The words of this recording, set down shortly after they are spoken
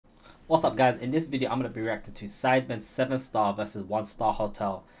What's up guys, in this video I'm going to be reacting to Sidemen 7-star versus 1-star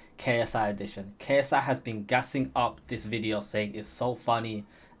hotel KSI edition. KSI has been gassing up this video saying it's so funny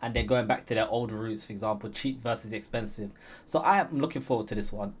and they're going back to their old roots, for example cheap versus expensive. So I am looking forward to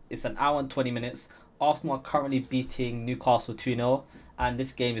this one. It's an hour and 20 minutes. Arsenal are currently beating Newcastle 2-0 and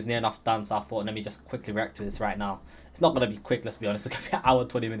this game is near enough done, so I thought let me just quickly react to this right now. It's not going to be quick, let's be honest, it's going to be an hour and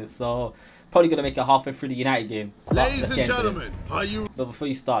 20 minutes, so probably going to make it halfway through the United game. So ladies and gentlemen, are you... But before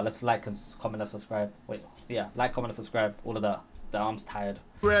you start, let's like and comment and subscribe. Wait, yeah, like, comment and subscribe. All of that. The arm's tired.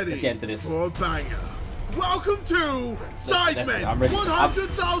 Ready? Let's get into this. For a banger. Welcome to Sidemen I'm ready.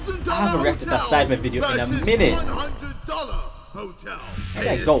 $100,000 I haven't reacted to a Sidemen video in a minute. $100 hotel.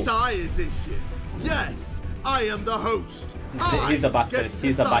 Okay, go. KSI edition. Yes, I am the host. He's about to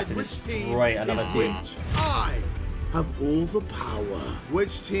destroy another team. I have all the power.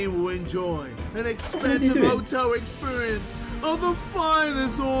 Which team will enjoy an expensive hotel experience of the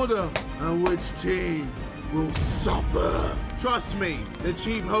finest order, and which team will suffer? Trust me, the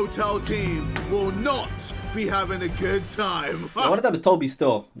cheap hotel team will not be having a good time. One of them is Toby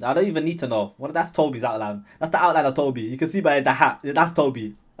still. I don't even need to know. That's Toby's outline. That's the outline of Toby. You can see by the hat. That's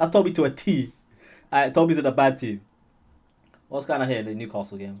Toby. That's Toby to a T. Toby's in a bad team. What's going on here in the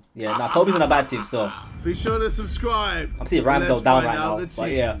Newcastle game? Yeah, nah, Toby's in a bad team still. Be sure to subscribe. I'm seeing Ramsdale down right now,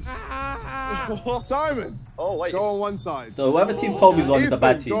 but yeah. Simon, wait. Go on one side. So whoever team Toby's on is the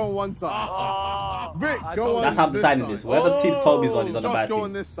bad team. Go on one side. Vic, go on. That's how I'm deciding this. Whoever team Toby's on is on the bad team. Go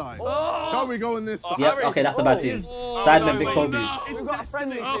on this side. Toby, go on this side. Yep, okay, that's the bad team. Sidemen, Big Toby. We've got a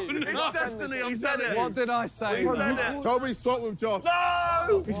friendly team. It's destiny, I'm said it. What did I say? Toby, swap with Josh.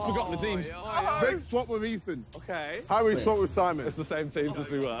 No! He's forgotten the teams. Vic, swap with Ethan. Okay. Harry, swap with Simon. It's the same teams as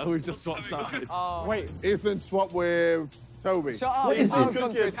we were. We've just swapped sides. Wait, Ethan, swap with Toby. Shut up. What is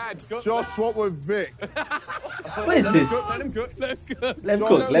this? Josh, swap with Vic. What is this? Let him cook. Let him cook. Let him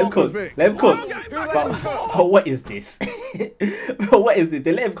cook. Let him cook. Let him cook. But what is this? What is this?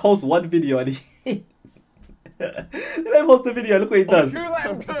 They let him host one video and he... They let him host the video. Look what he does. You let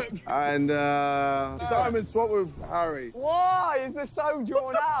him cook. And Simon, swap with Harry. Why is this so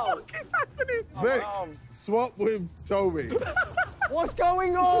drawn out? What is happening? Vic, swap with Toby. What's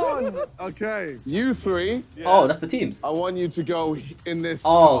going on? Okay, you three. Oh, that's the teams. I want you to go in this.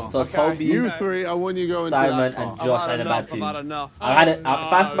 Oh, so Toby, you three. I want you to go into Simon, that car. and Josh are the bad team. I've had enough. I've had it. If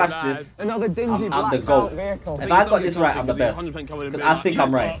I smash this, Another dingy I'm the blacked GOAT. out vehicle. If I got this right, I'm the best. Because I think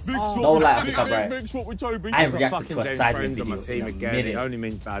I'm right. No lie, I think I'm right. I ain't reacted to a Sidemen video in a minute. It only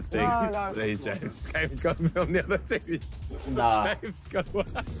means bad things. Please, James. James got to be on the other team. Nah. James got to work.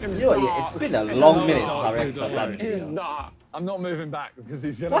 You know what, yeah, it's been a long minute since I reacted to a Sidemen video. I'm not moving back because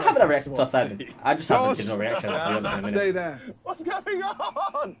he's gonna. What happened to reacting to a Sidemen? I just haven't did no reaction to be honest in a minute. Stay there. What's going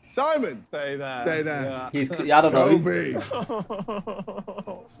on? Simon. Stay there. Stay there. He's, I don't know. Toby.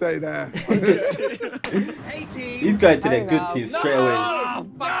 Stay there. He's going to the good team straight away. No!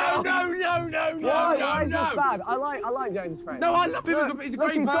 Why is this bad? I like James' friend. No, I love him. He's a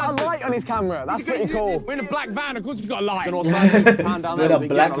great He's got a light on his camera. That's pretty cool. We're in a black van. Of course, he's got a light. We're in a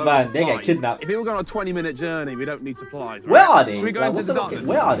black van. They get kidnapped. If we were going on a 20-minute journey, we don't need supplies. Where are they? Should we go Like, into the darkness?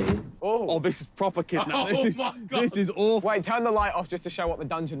 where are they? Oh, this is proper kidnap. This is awful. Wait, turn the light off just to show what the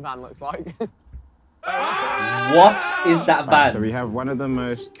dungeon van looks like. What is that van? So we have one of the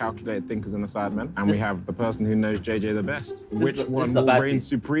most calculated thinkers in the Sidemen, and we have the person who knows JJ the best. Which one will reign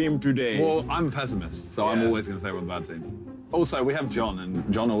supreme today? Well, I'm a pessimist, so I'm always going to say we're the bad team. Also, we have John,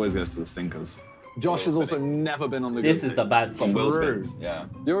 and John always goes to the stinkers. Josh has also never been on the good This is team. the bad team. From Will Spins. Yeah.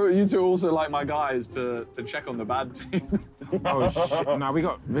 You two are also like my guys to check on the bad team. Oh shit! Now we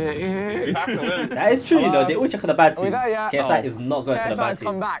got. That is true, you know. They always check on the bad team. Are we there yet? KSI is not going to the bad KSI's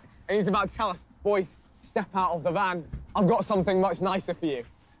come team. back, and he's about to tell us, boys, step out of the van. I've got something much nicer for you.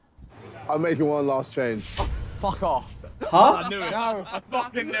 I'm making one last change. Fuck off. Huh? I knew it. No. I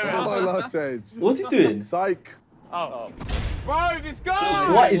fucking knew it. One last change. What's he doing? Psych. Oh. Bro, this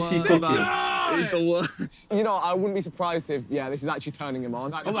guy! What is he cooking? He's the worst. You know, I wouldn't be surprised if, this is actually turning him on.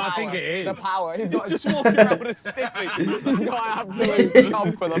 Like, I think it is. The power. He's Just walking around with a stiffy. He's got an absolute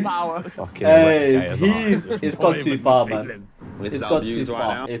chump for the power. Hey, it's gone too far, man. It's gone too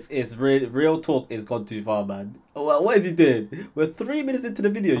far. It's real talk. It's gone too far, man. What is he doing? We're 3 minutes into the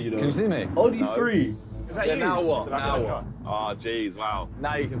video, you know. Can you see me? Only 3. Is that you? Now what? Now what? Oh, jeez, wow.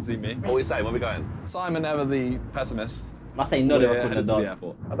 Now you can see me. What are we saying? Where are we going? Simon, ever the pessimist. I say no, they were We're putting headed the to the dog.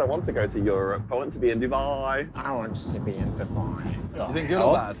 airport. I don't want to go to Europe. I want to be in Dubai. I want to be in Dubai. You think good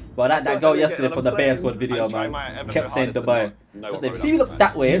or bad? Well, that I girl didn't yesterday get for on the a Bear plane. Squad video, I tried man, my ever kept so saying hardest Dubai. and not Just know if what see me look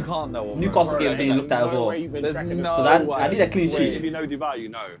that way, You can't know what Newcastle game being looked at as well. There's no Because I need a clean If sheet. you know Dubai, you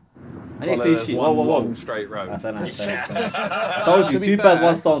know. I need a clean sheet. Whoa, whoa, whoa. Long straight road. That's a nice. I told you, 2 birds,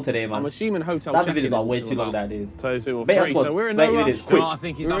 1 stone today, man. I'm assuming hotel That check-in videos are way isn't too long till that is. 2 or 30 3, so we're in no rush. minutes, quick. No, I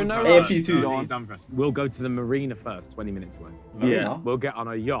think he's done no for rush. us. AMP2. No, he's done for us. We'll go to the marina first, 20 minutes away. Marina? We'll get on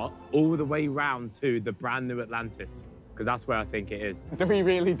a yacht all the way round to the brand new Atlantis, because that's where I think it is. Do we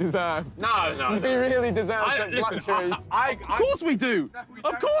really deserve? No. Do we really deserve such luxuries? Of course we do.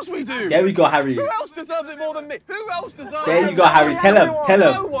 Of course we do. There we go, Harry. Who else deserves it more than me? Who else deserves it? There you go, Harry. Tell him.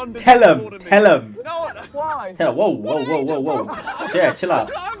 No one deserves Tell it him. more than me. Tell him. No, why? Tell him. Whoa. Share, chill out.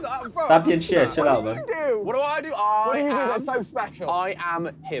 Stop being share, chill out, man. What do I do? What do you do that's so special? I am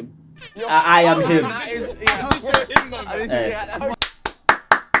him. I am him. That is, that's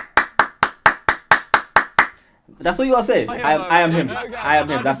That's what you gotta say. I am him. I am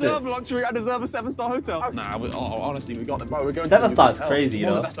him. That's it. I deserve luxury. I deserve a 7-star hotel. Nah, honestly, we got it, bro. We're going 7-star to is crazy, you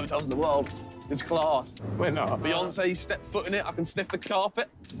One know. of the best hotels in the world. It's class. We're not. Beyonce stepped foot in it. I can sniff the carpet.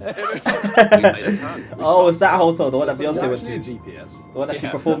 Oh, it's that hotel, the one that Beyonce went Actually, to. a GPS. The one that she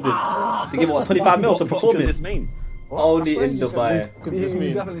performed in. They give her what, 25 mil to perform What could in. this mean? Only in Dubai.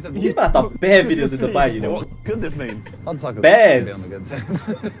 You definitely said He's about to have bare videos in Dubai, you know. What could this mean? Bears.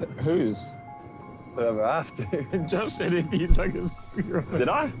 Whose? Whoever I have to. Josh said if he's like a... Did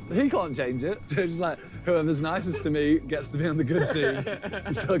I? He can't change it. Joe's like, whoever's nicest to me gets to be on the good team.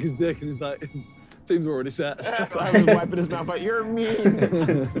 He suck his dick and he's like, team's already set. So I was wiping his mouth like, you're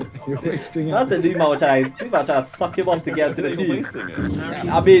mean. You're wasting it. That's the dude man trying to suck him off to get into the team. Wasting it.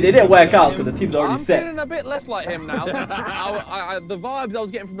 I mean, it didn't work out because the team's already I'm set. feeling a bit less like him now. The vibes I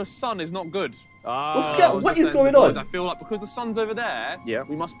was getting from the sun is not good. What is going on? I feel like because the sun's over there, Yeah.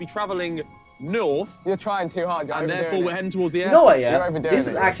 we must be travelling north, You're trying too hard. You're and overdoing therefore we're it. heading towards the You airport. know what, You're yeah? overdoing This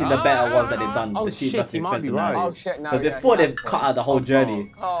is it. actually the better ones that they've done. Oh, The cheap shit, versus you might be expensive right. now. Oh shit! No. Because yeah, before yeah. they've cut out the whole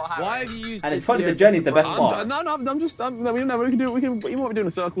journey. Oh, Harry. Why have you used And probably the journey's the best part. No, I'm just. No, we never. We can do. You might be doing the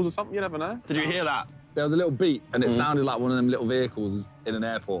circles or something. You never know. Did you hear that? There was a little beep and it sounded like one of them little vehicles in an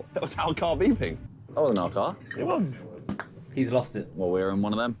airport. That was our car beeping. That wasn't our car. It was. He's lost it. Well, we were in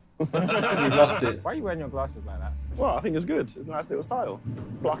one of them. He's lost it. Why are you wearing your glasses like that? Well, I think it's good. It's a nice little style.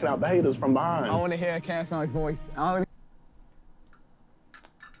 Blocking out the haters from behind. I want to hear KSI's voice. I wanna...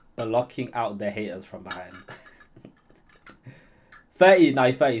 Blocking out the haters from behind. 30. No,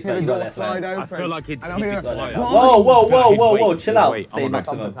 he's 30. He's 30. You got that slide. I feel like he'd be quiet. Whoa. Chill out. Wait, Say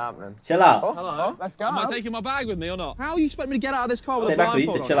maximum. Something's happening. Chill out. Oh, let's go. Am I taking my bag with me or not? How you expect me to get out of this car with Say a maximum. You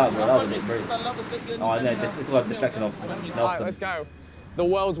need blindfold to chill on? out, bro. That was a bit brave. Oh, no. It's got a deflection off Alright, Nelson. let's go. The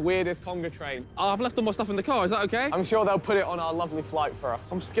world's weirdest conga train. Oh, I've left all my stuff in the car. Is that okay? I'm sure they'll put it on our lovely flight for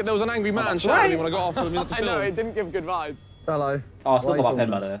us. I'm scared. There was an angry man that's shouting at me right. when I got off for me not to I film. know, it didn't give good vibes. Hello. Oh, I still Why got you my pen,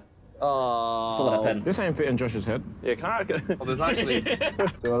 by filming the way. us? Oh. Still got a pen. This ain't fitting Josh's head. Yeah, can I get Oh, there's actually. Do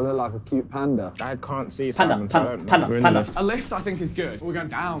I look like a cute panda? I can't see Panda, Simon, so I don't know. panda, We're in the panda. lift. A lift, I think, is good. We're going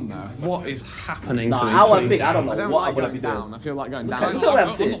down, though. What is happening Nah, to me? how I think, I don't I know don't what I like would going be down. doing. I feel like going Look down. at what I'm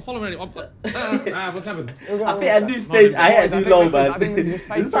I'm saying. not following anyone. What's happened? I think a new stage. I hit a new low, man. I think this is just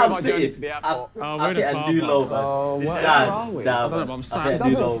This is phase how I'm two of our journey sitting. to the I airport. we're in hit a a car new park. low, man. Oh, where Nah, are we? nah, I don't know, man. but I'm I sad. hit It a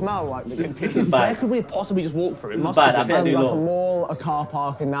new doesn't low. smell like the This continuous. is Where bad. could we possibly just walk through? It This is must bad. have I've been. hit a new Like a low. mall, a car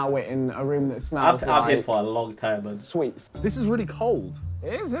park, and now we're in a room that smells I've hit like for a long time, man. sweets. This is really cold.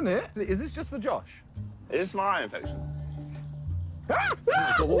 It is, isn't it? Is this just for Josh? It's my eye infection.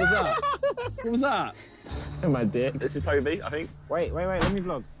 What was that? What was that? My dick. This is Toby, I think. Wait, let me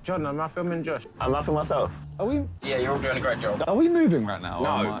vlog. John, am I filming Josh? I'm laughing myself. Are we? Yeah, you're all doing a great job. Are we moving right now?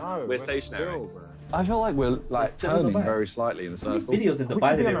 No, we're stationary. I feel like we're like still in turning Dubai. very slightly in a circle. Videos in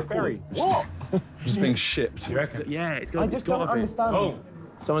Dubai that they record. What? Just being shipped. Yeah, it's I got just don't understand. Oh,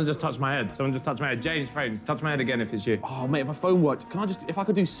 someone just touched my head. Someone just touched my head. James Frames, touch my head again if it's you. Oh mate, if my phone worked, can I just, if I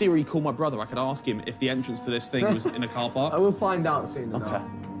could do Siri call my brother, I could ask him if the entrance to this thing was in a car park. I will find out soon. Okay,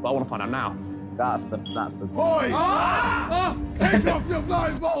 but I want to find out now. That's the. Boys! Take off your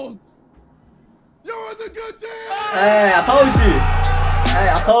blindfolds! You're on the good team! Hey, I told you. Hey,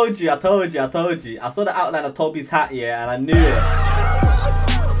 I told you. I saw the outline of Toby's hat, yeah, and I knew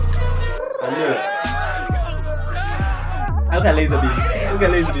it. Look at Laserbeam. Look at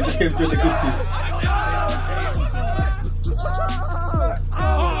Laserbeam. Just came through the good team.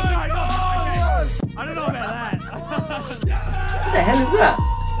 I don't know about that. What the hell is that?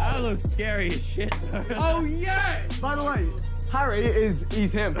 That looks scary as shit. Oh yeah! By the way, Harry he's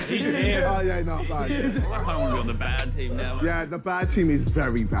him. He's him. oh yeah, not bad. I want to be on the bad team now. Yeah, the bad team is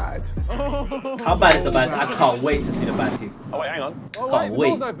very bad. How bad is the bad team? I can't wait to see the bad team. Oh wait, hang on. Can't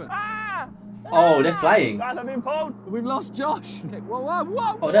wait. The door's open. Oh, they're flying. Guys, I've been pulled. We've lost Josh. Okay,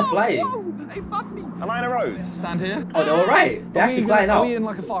 whoa. Oh, they're flying. Hey, puppy. Am I in a road? Stand here. Oh, they're alright. They're actually flying Are out. we in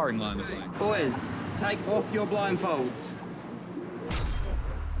like a firing line or something? Boys, take off your blindfolds.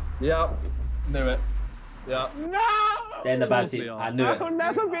 Yep. Knew it. Yeah. No! They're in the bad team. I knew it. I'll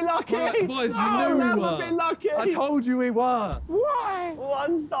never be lucky. Boys, you I'll knew we never were. be lucky. I told you we were. Why?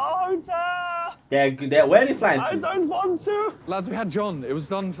 1-star hotel. They're where are they flying I to? don't want to. Lads, we had John. It was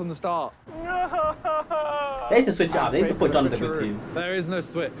done from the start. They need to switch it up. They need to put John in the good team. There is no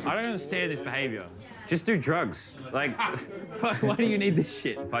switch. I don't understand this behavior. Just do drugs. Like, why do you need this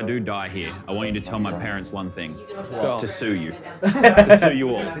shit? If I do die here, I want you to tell my parents one thing. To sue you. To sue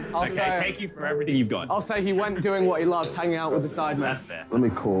you all. Okay, take you for everything you've got. I'll say he went doing what he loved, hanging out with the Sidemen. That's fair. Let me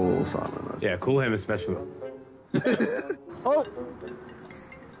call Simon. Yeah, call him especially. Oh!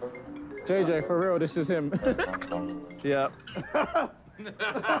 JJ, for real, this is him. Yeah. Oh,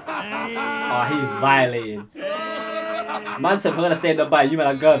 he's violating. Man said we're gonna stay in the bar. You man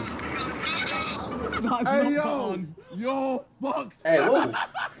a gun. Hey yo, you're fucked. Hey, whoa.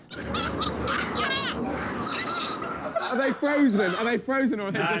 Are they frozen? Are they frozen or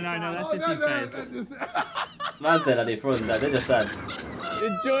are they just... No, that's just his face. Man said that they frozen that. They just said.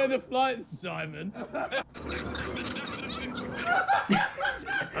 Enjoy the flight, Simon. I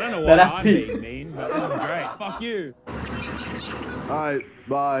don't know No, why that's I'm peak. being mean, but this is great. Fuck you. Alright,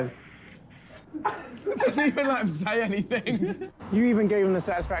 bye. Didn't even let him say anything. You even gave him the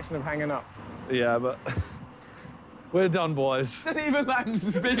satisfaction of hanging up. Yeah, but we're done, boys. Didn't even let him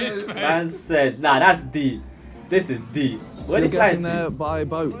speak his face. Man said, nah, that's deep. This is deep. Where are they flying to? by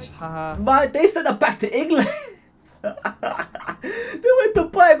boat. Haha. But they sent them back to England. They went to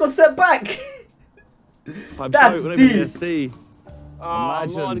Dubai and got sent back. That's deep. Sea. Oh,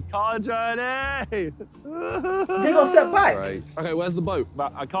 Imagine. I'm on car journey. They got sent back. Right. Okay, where's the boat?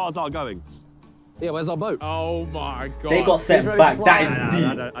 But our cars are going. Yeah, where's our boat? Oh my god. They got sent ready back. to That fly. is I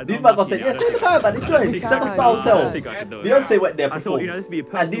deep. don't These man got sent. think- Yes, stay behind, man. Enjoy. think I 7-star can- I hotel. don't think I can do it. Beyonce went there I before. thought, this would be a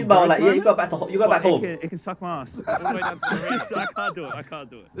personal And these man were like, yeah, growth you go back to you go back home. It can suck my ass. All the way down to the ribs. I can't do it. I can't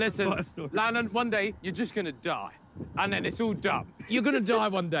do it. Listen, 5 stories. Landon, one day you're just gonna die. And then it's all done. You're gonna die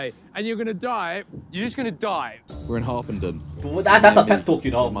one day. And you're gonna die. You're just gonna die. We're in Harpenden. That's a pep talk, you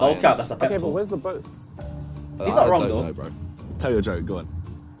know. No cap, that's a pep Okay, but talk. where's the boat? He's not wrong, I though. don't know, bro. Tell your joke, go on.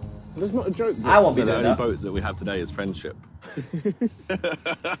 There's not a joke. I won't be The doing only that. boat that we have today is friendship.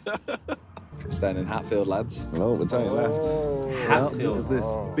 Staying in Hatfield, lads. Oh, we're telling you that. Hatfield. This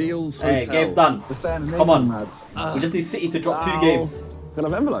Beals Hey, Hotel. game done. We're staying in Come on. England, lads. We just need City to drop 2 games. Got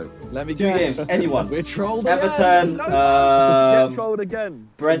an envelope. Let me 2 guess. games. Anyone. We're trolled Everton, Get trolled again.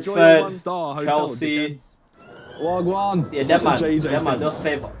 Brentford, Enjoy 1-star hotel, Chelsea. dickheads. Wagwan. Yeah, that man. JJ That man. thing. Those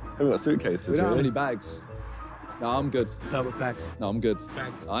favour. We've got suitcases. We don't have really. any bags. No, I'm good. No, we're bags. No, I'm good.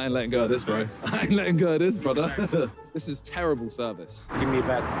 Bags. I ain't letting go of this, bro. I ain't letting go of this, brother. This is terrible service. Give me a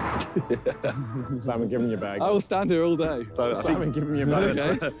bag. Simon, give me your bag. I will stand here all day. Simon, give me your bag.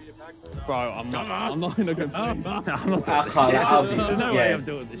 Okay. Bro, I'm not in a good place. I'm not I doing can't. this I'll be shit. There's no way I'm scared.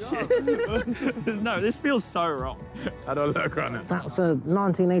 doing this shit. This feels so wrong. How do I look right now? That's a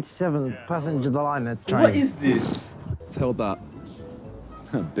 1987 passenger liner train. What is this? Tell that.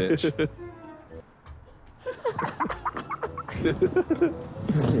 Bitch.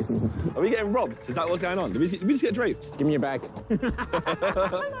 Are we getting robbed? Is that what's going on? Did we just get draped? Give me your bag.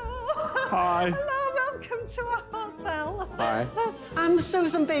 Hi. Hello, welcome to our hotel. Hi. I'm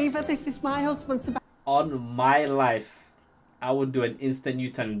Susan Beaver. This is my husband, Sebastian. On my life, I would do an instant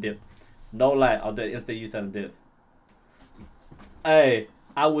U-turn and dip. No lie, I'll do an instant U-turn and dip. Hey,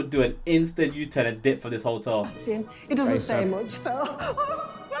 I would do an instant U-turn and dip for this hotel. It doesn't say much, though. Oh,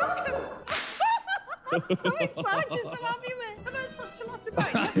 welcome. I'm so excited to have you here. I've heard such a lot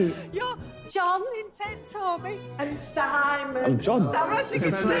about you. You're John in Ted Toby and Simon. I'm John. Is that right? You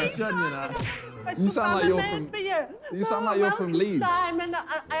can speak, John, you know. Simon. I've got a special You sound like you're family from- name for you sound like you're from welcome, Leeds. Simon,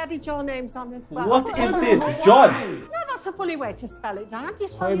 I added your names on as well. What is this, John? No, that's a funny way to spell it, Dan. How do you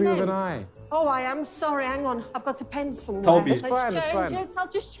spell Toby your with name? an I. Oh, I am sorry. Hang on. I've got a pencil. Toby. Let's It's fine, it's change fine. it. I'll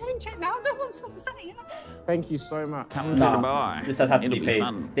just change it now. I don't want to upset you. Thank you so much. Nah, this has had to be It'll be paid.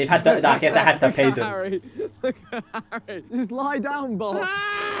 fun. They've had to. I guess I had to pay them. Harry, look at Harry. Just lie down, Bob. Just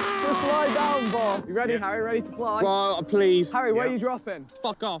lie down, Bob. You ready, Harry? Ready to fly? Bro, please. Harry, where are you dropping?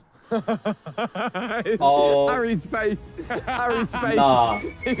 Fuck off. Oh. Harry's face. Harry's face Nah.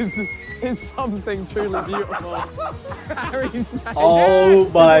 is something truly beautiful. Harry's face. Oh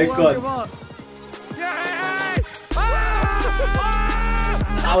my god.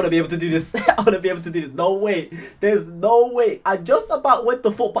 I want to be able to do this. I want to be able to do this. No way. There's no way. I just about went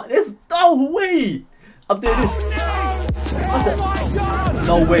to football. There's no way. I'm doing this. What's that?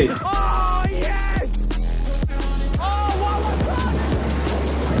 No way. Oh, yes! Oh, what was that?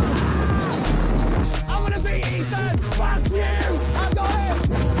 I'm gonna be Ethan! Fuck you! I got it!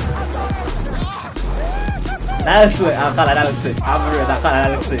 I got it! That looks sick. I can't lie, that looks sick. I'm real. I can't lie,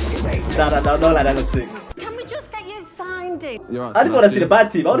 that looks sick. No, that looks sick. Can we just get you signed in? You're right, I didn't want to see the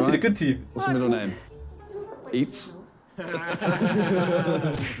bad team. I want to see the good team. What's your middle name? Eats.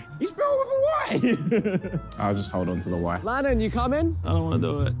 You spelled with a Y. I'll just hold on to the Y. Lannon, you coming? I don't want to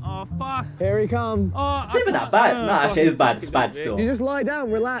do it. Oh, fuck. Here he comes. Oh, It's not even that bad. Nah, actually, it's bad. It's bad still. You just lie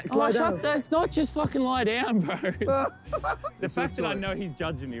down, relax, lie down. It's not just fucking lie down, bro. The fact that I know he's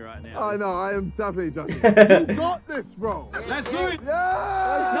judging me right now. I know, I am definitely judging. You got this, bro. Let's do it. Yeah.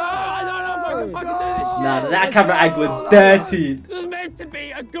 No, I don't know if I can fucking do this shit. Nah, that camera angle was dirty. This was meant to be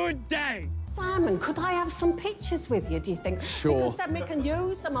a good day. Simon, could I have some pictures with you, do you think? Sure. Because then we can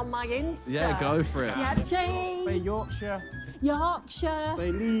use them on my Insta. Yeah, go for it. Yeah, James. Say Yorkshire. Yorkshire.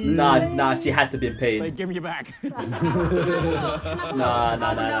 Say Leeds. Nah, she had to be paid. Say give me your bag. Nah. No,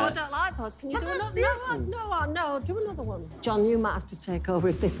 I don't like those. Can you do another? No, do another one. John, you might have to take over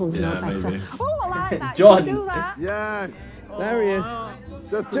if this one's not better. Maybe. Oh, I like that. John. Should we do that? Yes. There he is.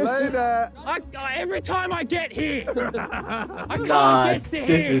 Just lay there. Every time I get here, I can't Nah, get to this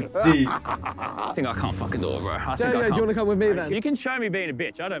here. is deep. I think I can't fucking do it, bro. JJ, do you want to come with me then? You can show me being a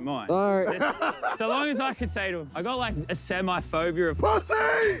bitch. I don't mind. All right. So long as I can say to him, I got like a semi-phobia of. Pussy!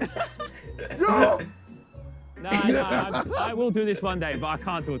 Yo! No, I will do this one day, but I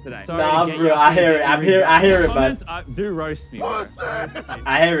can't do it today. Sorry Nah, to get bro, you I hear it. I hear it, man. Comments, do roast me. Bro.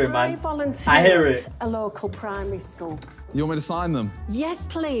 I hear it, I man. volunteer I hear it. at a local primary school. You want me to sign them? Yes,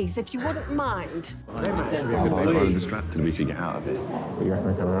 please, if you wouldn't mind. I'm distracted. We could get out of it. What you reckon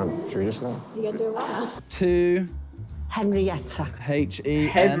we come around? Should we just go? You gonna do what? To Henrietta. H-E-N.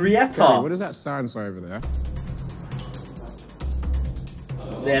 Henrietta. What does that sound say over there?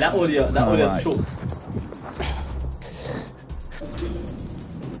 Yeah, that audio's short.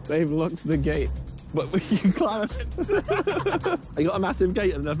 They've locked the gate. But you can't. You got a massive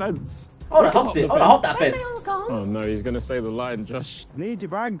gate and a fence. Oh, I hopped it. Oh, I hopped that fence. Oh no, he's gonna say the line, Josh. Need your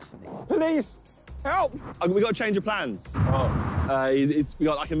bags. Police! Help! We got to change your plans. Oh. We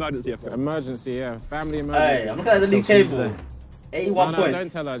got like emergency. Emergency, yeah. Family emergency. Hey, I'm looking at the league table. 81 points.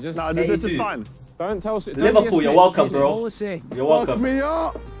 Don't tell her. Just No, this is fine. Don't tell. Liverpool, you're welcome, bro. You're welcome. Fuck me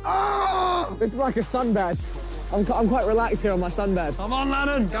up! Ah! This is like a sunbed. I'm quite relaxed here on my sunbed. Come on,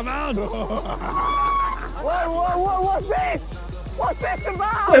 Lannon, come on! What's this? What's this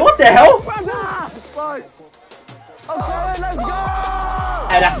about? Wait, what the hell? Spice! Okay, let's go!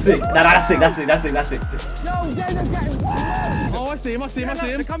 Hey, that's sick. That's sick. Yo, Jada's getting... Oh, I see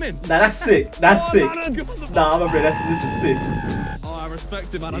him. Come in. Nah, that's sick. That's sick. Nah, I'm afraid this is sick. Oh, I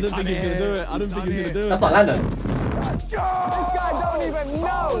respect him, man. I didn't think he was gonna do it. That's not Landon. This guy don't even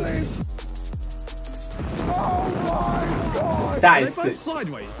know! Oh my god! That They're is both sick.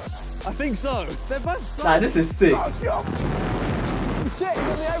 sideways. I think so. They're both sideways. Nah, this is sick. Shit, he's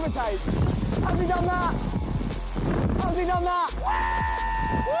in the overtake. Has he done that? Has he done that?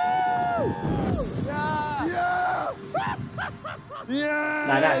 Woo! Yeah!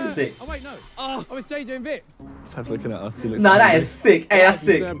 Nah, that's sick. Oh, wait, no. Oh, it's JJ and Vic. Sam's looking at us. He looks Nah, like that is sick. Hey, that's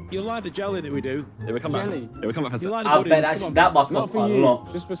sick. You like the jelly that we do? Yeah, we come back. Jelly. Yeah, we come back for like I bet actually that must Not cost a for you.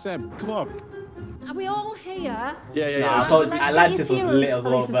 lot. Just for Seb. Come on. Are we all here? Yeah. Nah, I told you, Atlantis was lit as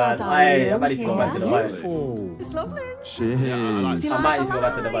well, man. Hey, I might need to go back to the bar. It's lovely. Shit. Do you I like might need to the go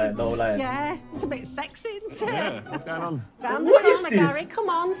back to the bar, lights? no lie. Yeah, it's a bit sexy, isn't it? Yeah, what's going on? Round the What is corner, this? Gary. Come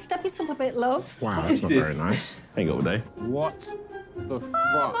on, step it up a bit, love. Wow, is that's not this? very nice. Ain't got all day. What the Oh,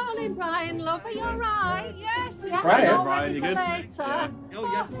 fuck? morning, Brian, love. Are you all right? Yes. Yeah, Brian? all Brian, ready you for good? later.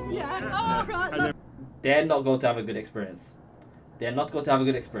 Yeah. All right, love. They're not going to have a good experience. They're not going to have a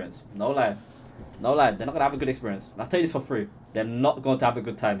good experience. No lie. No lie. They're not going to have a good experience. I'll tell you this for free. They're not going to have a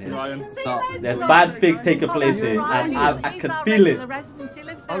good time here. Ryan. There's bad things taking place here, and I can feel it.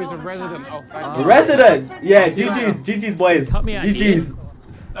 Oh, he's a resident. Oh, thank you. Resident! Yeah, GG's, boys. Cut me out, GG's.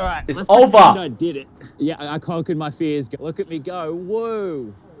 All right. It's let's pretend over. I did it. Yeah, I conquered my fears. Look at me go.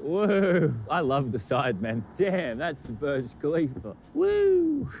 Woo. Woo. I love the Sidemen. Damn, that's the Burj Khalifa.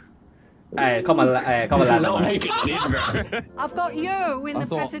 Woo. Hey, come on, Landon. I've got you in the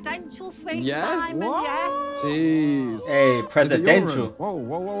presidential suite, Yeah? Simon. Yeah. Jeez. Hey, presidential.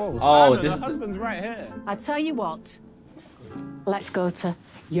 Whoa. Oh, The this. husband's right here. I tell you what. Let's go to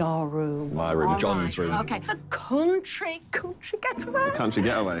your room. My room, All John's room. Okay. The country getaway. Country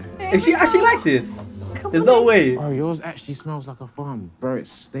getaway. Is she actually like this? There's no way. Oh, yours actually smells like a farm. Bro, it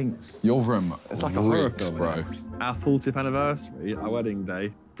stinks. Your room. It's like a horror Reeks, film, bro. Our 40th anniversary, our wedding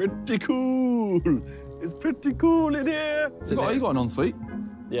day. Pretty cool. It's pretty cool in here. You got an ensuite?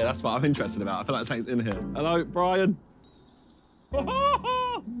 Yeah, that's what I'm interested about. I feel like something's in here. Hello, Brian.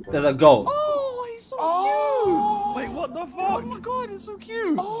 There's a goal. Oh, he's so cute. Wait, what What the fuck? Oh my god, it's so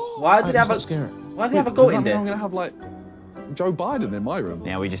cute. Oh. Why did they have a? Why does he have a goat in there? I'm gonna have like Joe Biden in my room.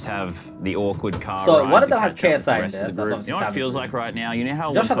 Now we just have the awkward car So ride one of them to has catch up with the KSI in rest there. of the That's group. obviously You know what it Sam's feels room. like right now? You know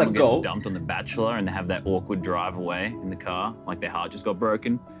how Josh when has a someone goat. gets dumped on The Bachelor and they have that awkward drive away in the car, like their heart just got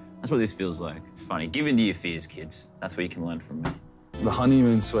broken? That's what this feels like. It's funny. Give in to your fears, kids. That's what you can learn from me. The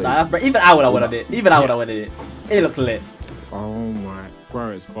honeymoon suite. Nah, even I would have wanted it. Even I would have wanted it. It looked lit. Oh my, bro,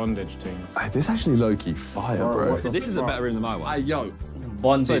 it's bondage team. Hey, this is actually low-key fire, bro. This is a better room than my one. Hey, yo.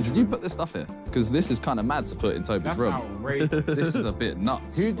 Bondage. So, did you put this stuff here? Because this is kind of mad to put in Toby's That's room. outrageous. This is a bit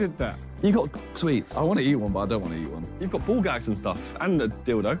nuts. Who did that? You got sweets. I want to eat one, but I don't want to eat one. You've got ball gags and stuff, and a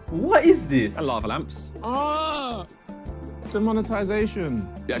dildo, What is this? and lava lamps. Ah! Demonetization.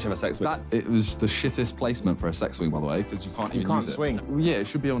 You actually have a sex swing. It was the shittest placement for a sex swing, by the way, because you can't even use it. swing. Well, yeah, it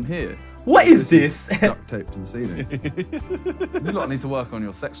should be on here. What is this? Duct taped to the ceiling. You lot need to work on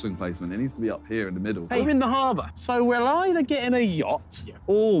your sex swing placement. It needs to be up here in the middle. We're in the harbour, so we're either getting a yacht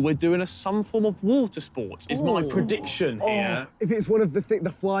or we're doing some form of water sport. Is my prediction here. If it's one of the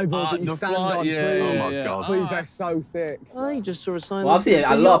flyboards that you the stand fly- on, yeah, please. oh my God. Please, they're so sick. I just saw a sign. Well, I've seen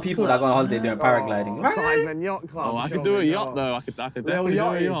a lot of people that go on holiday doing paragliding. Sidemen Yacht Club. Oh, I could do a yacht though. I could definitely do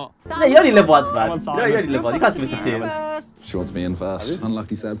a yacht. Yeah, you only live once, man. One You only live once. You can't give it to fears. She wants me in first.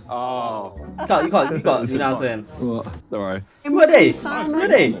 Unlucky Seb. Oh, You know what I'm saying? What? don't worry. Who are they? Who are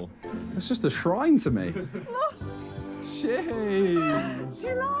they? It's just a shrine to me. Jeez. Do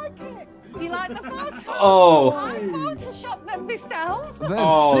you like it? Do you like the photo? Oh. I photoshopped them myself. That's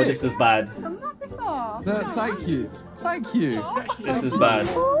Oh, sick. this is bad. Done that before. Thank you. Thank you. This is bad.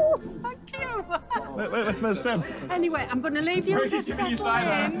 Thank you. Where's Seb? Anyway, I'm going to leave you to settle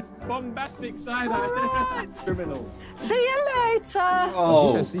in. Bombastic side Right. Criminal. See you later. Oh,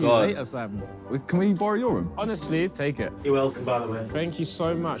 She said, see you God. later, Sam. Can we borrow your room? Honestly, take it. You're welcome, by the way. Thank you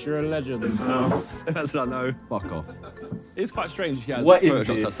so much. You're a legend. That's not no. Fuck off. It's quite strange. She has What is photoshopped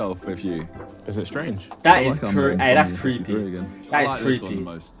this? herself with you. Is it strange? That I is like I'm creepy. wearing Hey, that's Sonic creepy. 53 again. That I is like this one creepy. the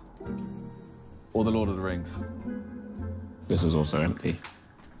most. Or the Lord of the Rings. This is also empty.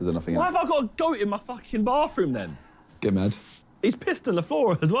 Is there nothing in Why it? have I got a goat in my fucking bathroom then? Get mad. He's pissed on the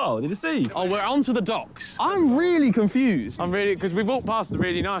floor as well. Did you see? Oh, we're onto the docks. I'm really confused. I'm really, because we walked past the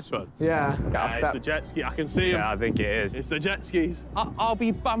really nice ones. Yeah. It's the jet ski. I can see him. Yeah, I think it is. It's the jet skis. I'll be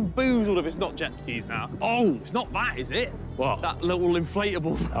bamboozled if it's not jet skis now. Oh, it's not that, is it? What? That little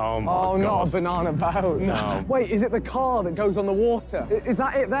inflatable. Oh my Oh, God. not a banana boat. No. Wait, is it the car that goes on the water? Is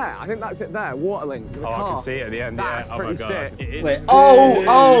that it there? I think that's it there. Waterlink. The Oh, car. I can see it at the end. That's yeah. pretty Oh my God. sick. It is. Wait.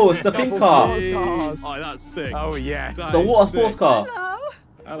 Oh, it's the pink car. Sports cars. Oh, that's sick. Oh yeah. That The is water sick. sports car. Hello.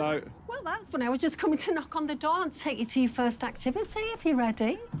 Hello. Well, that's when I was just coming to knock on the door and take you to your first activity, if you're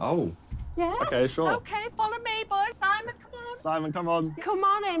ready. Oh. Yeah? Okay, sure. Okay, follow me, boys. Simon, come on. Simon, come on. Come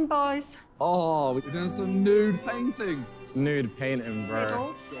on in, boys. Oh, we're doing some nude painting. It's nude painting, bro.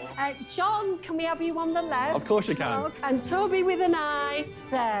 Middle. John, can we have you on the left? Of course you can. And Toby with an eye.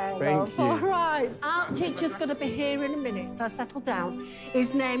 There. Thank you. All right. Art teacher's going to be here in a minute, so settle down.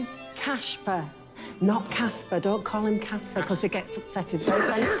 His name's Casper. Not Casper. Don't call him Casper because he gets upset. He's a very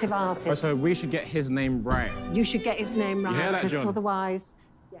sensitive artist. So we should get his name right. You should get his name hear right that, because John? otherwise...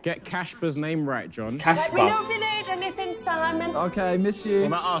 Get Casper's name right, John. Let me know if you need anything, Simon. Okay, miss you. What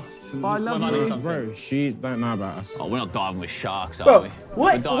about us? I love you. Bro, she don't know about us. Oh, we're not diving with sharks, are Bro, we?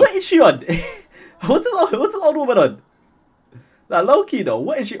 what is she on? what's this old woman on? Like, low key though,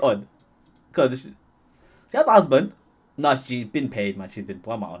 what is she on? Because she has a husband. No, she's been paid, man.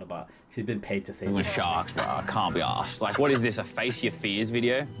 What am I on about? She's been paid to say With sharks, bro. I can't be arsed. Like, what is this, a Face Your Fears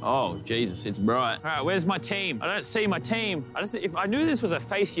video? Oh, Jesus, it's bright. All right, where's my team? I don't see my team. If I knew this was a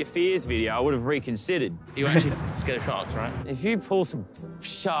Face Your Fears video, I would have reconsidered. You actually scared of sharks, right? If you pull some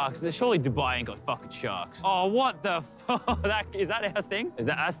sharks, then surely Dubai ain't got fucking sharks. Oh, what the fuck? Is that our thing?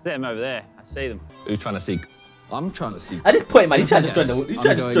 That's them over there. I see them. Who's trying to seek? I'm trying to see. At this point, man, he's trying to join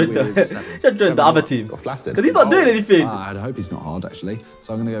the other team. Because he's not doing anything. I hope he's not hard, actually.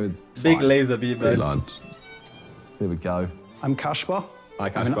 So I'm going to go with Big 5. laser beam, man. Blood. Here we go. I'm Kasper. Hi, I'm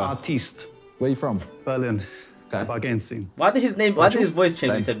an Kasper. artist. Where are you from? Berlin. Okay. Bargain scene. Why did his voice change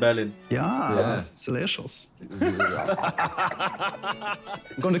when he said Berlin? Yeah. It's delicious. I'm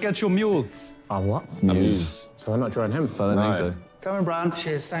going to get your mules. Oh, what? Muse. So we're not joining him? So I don't think so. Come in, Brian.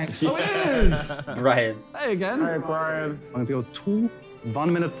 Cheers, thanks. Oh, it is. Brian. Hey again. Hey, Brian. I'm going to do 2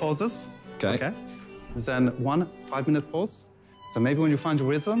 1-minute pauses. Okay. Then 1 5-minute pause. So maybe when you find your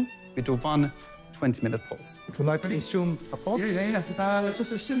rhythm, we do 1 20-minute pause. Would you like to assume a pause? Yeah.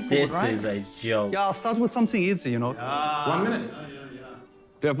 Just a simple This right? is a joke. Yeah, I'll start with something easy, you know. 1 minute. Do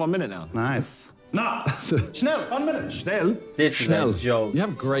you have 1 minute now? Nice. Na, schnell, 1 minute. Schnell? This is a joke. You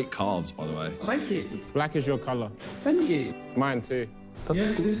have great calves, by the way. Thank you. Black is your colour. Thank you. Mine too.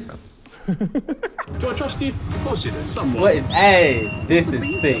 Yeah. Do I trust you? Of course you do, somewhat. What is, hey, this is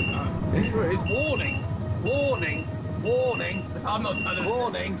sick. It's warning. Warning. Warning. I'm not done.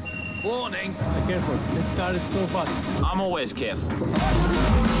 Warning. Warning. Be careful. This car is so fast. I'm always careful.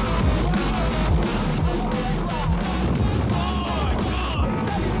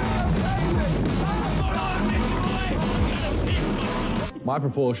 My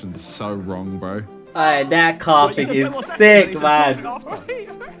proportions are so wrong, bro. Alright, that coughing is sick, man.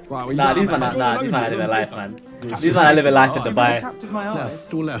 Right, Nah, these man are living life, man. These man are living life in Dubai. Less,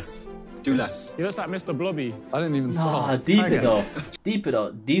 do less. Do less. He looks like Mr. Blobby. I didn't even start. Nah, deep it though. Deep it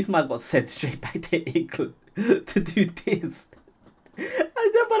though. These man got sent straight back to England to do this. And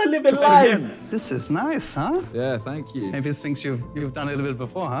they're about to live in life. This is nice, huh? Yeah, thank you. Maybe it's things you've done a little bit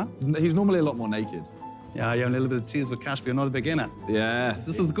before, huh? He's normally a lot more naked. Yeah, you have a little bit of tease with cash, but you're not a beginner. Yeah.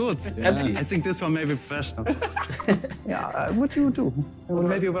 This is good. Empty. I think this one may be professional. Yeah, what do you do?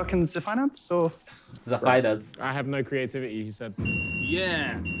 Maybe you work in the finance, or? The finance. I have no creativity, he said.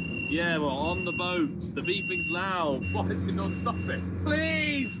 Yeah. Yeah, we're on the boats. The beeping's loud. Why is it not stopping?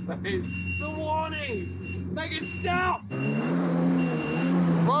 Please! Please. The warning! Make it stop!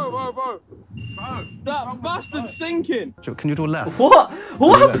 Bro. That bastard's sinking! Can you do less? What?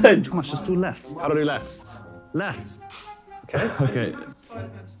 What happened? Too much, just do less. How to do less? Less. Okay.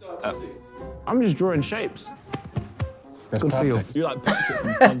 I'm just drawing shapes. That's good for you. You like Patrick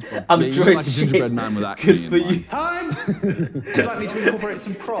from SpongeBob. I'm You drawing look like a gingerbread shit. man with acne. Good for you. Time! Would you like me to incorporate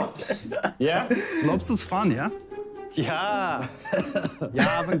some props? Yeah? Lobster's fun, yeah? Yeah.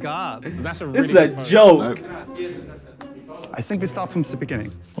 Yeah, avant-garde. That's a This really is a joke. I think we start from the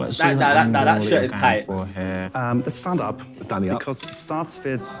beginning. That shirt is tight. Let's stand up. Standing up. Because it starts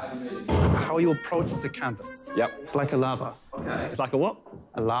with how you approach the canvas. Yep. It's like a lava. It's like a what?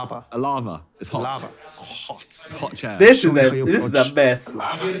 A lava. A lava. It's hot. Lava. It's hot. Hot chair. This is a mess.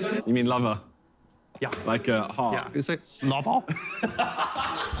 You mean lover? Yeah. Like a heart? Yeah. You say lava?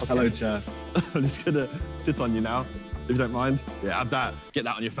 Hello, chair. I'm just gonna sit on you now, if you don't mind. Yeah, have that. Get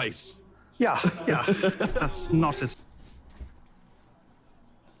that on your face. Yeah, yeah. That's not it.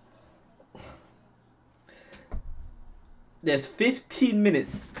 There's 15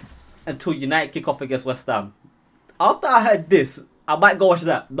 minutes until United kick off against West Ham. After I heard this, I might go watch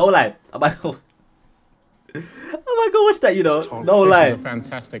that. No lie. I might go watch that, you know. No lie. This is a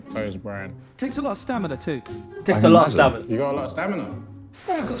fantastic pose, Brian. Takes a lot of stamina too. Takes a lot of stamina. You got a lot of stamina?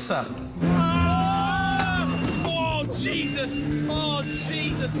 Yeah, I've got some. Oh, Jesus! Oh,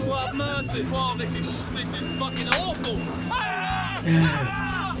 Jesus, Lord have mercy! Oh, this is fucking awful!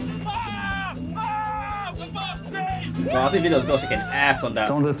 No, I've seen videos of girls shaking ass on that.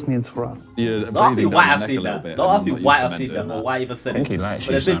 Don't let me interrupt. Yeah, Don't ask me why I've seen that. Don't ask me why I've seen that or why I even said it. But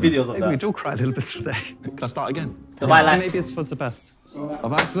there's been videos of Maybe we that. do cry a little bit today. Can I start again? Dubai lifestyle. Maybe it's for the best.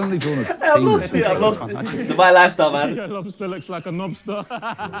 I've accidentally drawn a I've lost it. I've lost it. Dubai lifestyle, man. Your lobster looks like a knobster.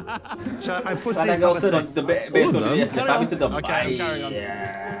 Shall I put Man, this I on go sit on the base on yesterday. Fly me to Dubai. Okay, carry on.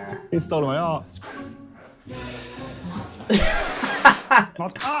 Yeah. He stole my art. It's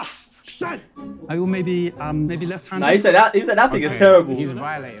not us. Are you maybe left-handed? Nah, he said that thing is terrible. He's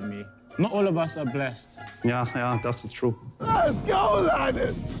violating me. Not all of us are blessed. Yeah, that's true. Let's go,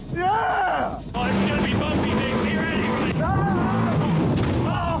 Landon! Yeah! Oh, it's gonna be bumpy things here anyway.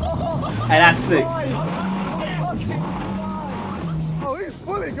 Hey, that's sick. Oh, he's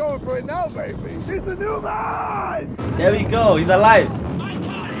fully going for it now, baby. He's a new man! There we go. He's alive. I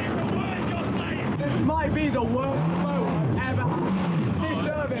can't hear a word you're saying. This might be the worst boat ever. This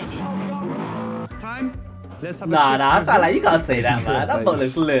service. Time. Let's have Nah, I feel like you can't say that, man. That boat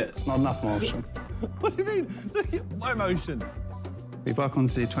looks lit. It's not enough motion. What do you mean? My emotion. We work on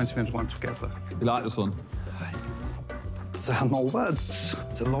the 20-minute one together. You like this one? There are no words.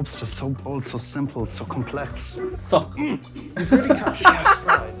 The lobster so bold, so simple, so complex. So. You've really captured my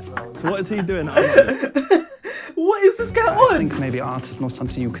stride. So what is he doing? What is this guy I on? think maybe art is not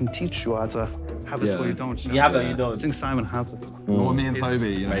something you can teach. You either have it or you don't. You have it or you don't. I think Simon has it. Well, me and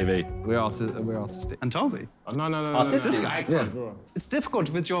Toby, you know, Maybe. we're artistic. And Toby? No. Artistic. This guy. I can't draw. It's difficult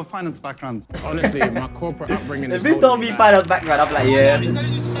with your finance background. Honestly, my corporate upbringing If is he told me holding finance background, I'm like, yeah.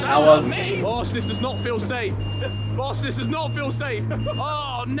 I was. Boss, this does not feel safe. Boss, this does not feel safe.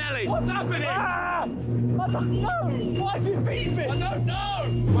 Oh, Nelly. What's happening? I don't know. Why is it beeping? I don't know.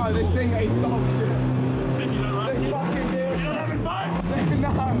 Bro, this thing ain't dog shit. You don't like it? Fucking You're not having fun?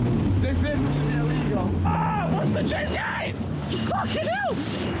 No. This thing should be illegal. Ah, what's the check game? Fucking hell!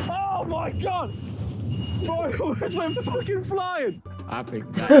 Oh my god! Bro, it's went fucking flying! I think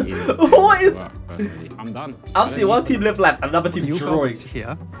that is what is? Personally, I'm done. I'm seeing one team live life, another team You drawing. guys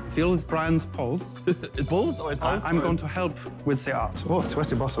here feels Brian's pulse. Balls or his pulse? I'm going to help with the art. Oh,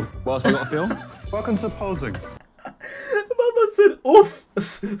 sweaty bottom. What else we got to feel? Welcome to posing. Mama said, oof,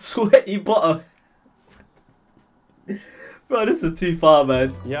 sweaty bottom. Bro, this is too far,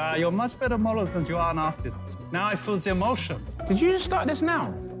 man. Yeah, you're much better model than you are an artist. Now I feel the emotion. Did you just start this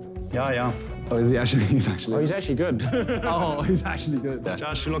now? Yeah. Oh, is he actually? He's actually. Oh, he's actually good. Oh, he's actually good.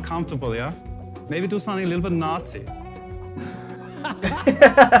 Josh, you look comfortable, yeah? Maybe do something a little bit Nazi.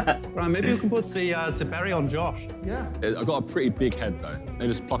 Brian, maybe you can put the berry on Josh. Yeah. I've got a pretty big head though. They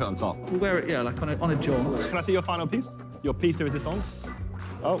just plop it on top. We'll wear it, yeah, like on a jaunt. Can I see your final piece? Your piece de resistance?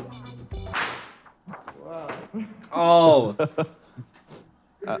 Oh. Oh.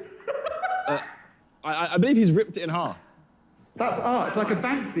 I believe he's ripped it in half. That's art. It's like a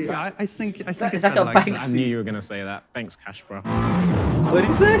Banksy. Yeah, I think It's it's like a better like Banksy. this. I knew you were gonna say that. Thanks, Cash, bro. What did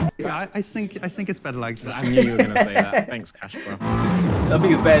you say? Yeah, I think it's better like this. I knew you were gonna say that. Thanks, Cash, bro. I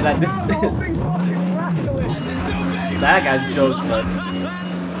think it's better like this. That guy jokes, man.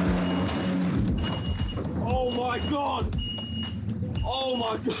 Oh my god! Oh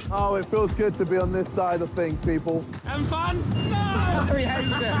my god! Oh, it feels good to be on this side of things, people. Having fun? No! He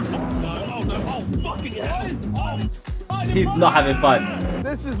hates it. Oh no, oh fucking hell! He's not having fun.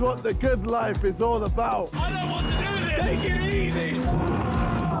 This is what the good life is all about. I don't want to do this! Take it easy!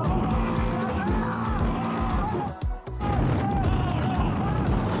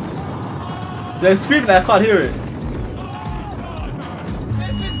 They're screaming, I can't hear it. This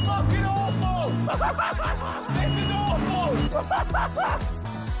is fucking awful! This is awful!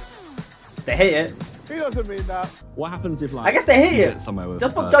 They hate it. He doesn't mean that. What happens if, like, I guess they hate you it. get somewhere with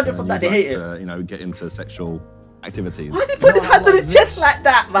Just a from person judging from and that, they you'd hate like to, you know, get into sexual activities? Why did he put his hand on his chest like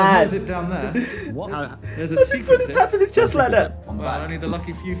that, man? Is it down there? What? There's a Why did he secret put his hand on his chest like that? Well, only the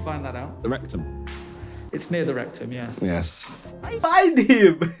lucky few find that out. The rectum. It's near the rectum, yes. Yes. Find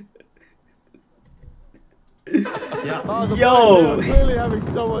him. Yeah. Oh, the Yo. boys are really having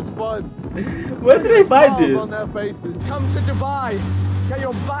so much fun. Where did they find Smiles him? on their faces. Come to Dubai. Get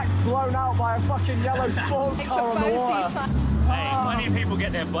your back blown out by a fucking yellow sports car on the water. Hey, plenty of people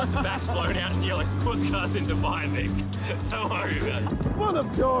get their backs blown out in yellow sports cars in Dubai, Nick. Don't worry about it. Full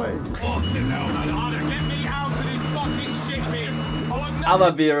of joy. Fucking hell, man. Get me out of this fucking shit here. I want I'm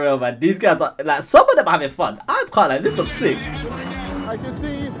gonna be real, man. These guys are, like, some of them are having fun. I'm quite like, this looks sick. I can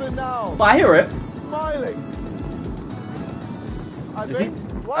see Ethan now. But I hear it. Smiling. I Is he? think.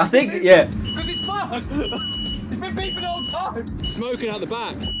 Why I is think, he yeah. because it's fun. It's been beeping all the time. Smoking out the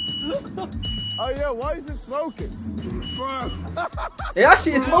back. Oh yeah, why is it smoking? Bro. It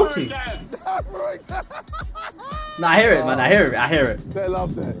actually is smoking. No, I hear it, man. I hear it. I hear it. They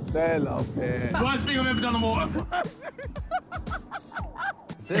loved it. They loved it. Worst thing I've ever done on water.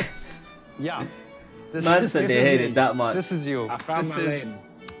 This. Yeah. This Man is- said this they is hate me. it that much. This is you. I found this my is... lane.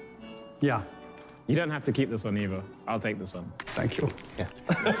 Yeah. You don't have to keep this one either. I'll take this one. Thank you. Yeah.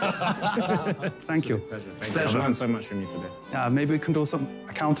 Thank you. Pleasure. Thank you. Pleasure. I've learned so much from you today. Yeah, maybe we can do some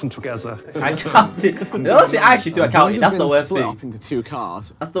accounting together. Accounting. The worst thing I actually do accounting. That's the worst split thing. up into two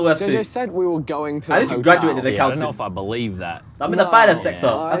cars. That's the worst JJ thing. said we were going to I a need to hotel. graduate in Yeah, I don't know accounting. if I believe that. I'm in the finance sector.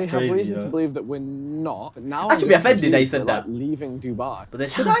 I That's have crazy. reason You to know? believe that we're not. But now I should be offended that he said that. Like leaving Dubai. But then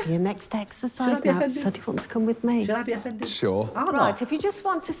should Time I? for your next exercise Should I be now. offended? So do you want to come with me? Should I be offended? Sure. I don't know. Right, if you just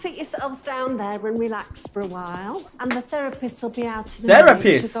want to sit yourselves down there and relax for a while, and the therapist will be out in a minute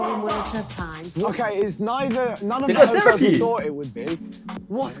Therapist? to go in words at a time. Okay, it's none of They the got hotels therapy. we thought it would be.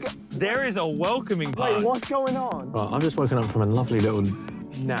 There is a welcoming part. Wait, what's going on? Right, I've just woken up from a lovely little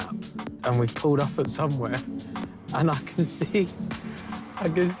nap, and we've pulled up at somewhere, and I can see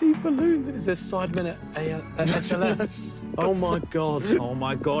balloons, and it says Sidemen at SLS. Oh my god! Oh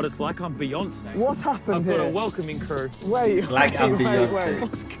my god, it's like I'm Beyonce. What's happened I've here? got a welcoming crew. Wait, Like I'm wait, Beyonce. wait.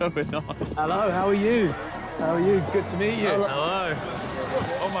 What's going on? Hello, how are you? How are you? Good to meet you. Hello.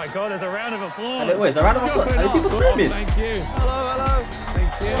 Oh my god, there's a round of applause. Wait, is there a round of applause? Are people screaming? Thank you.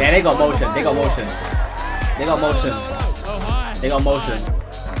 Thank you. Yeah, they got motion. They got motion. They got motion. Oh hi. They got motion.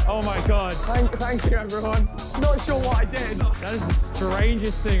 Oh my god. Thank you, everyone. Not sure what I did. That is the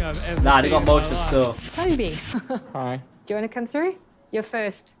strangest thing I've ever Nah, they seen got in my motion life. still. Toby, Hi. do you want to come through? You're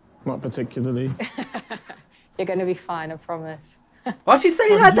first. Not particularly. You're going to be fine, I promise. Why'd she say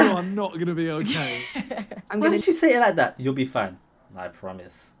it like that? I'm not gonna be okay. Why did she say it like that? You'll be fine. I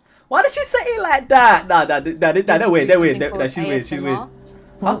promise. Why did she say it like that? Nah, she's weird.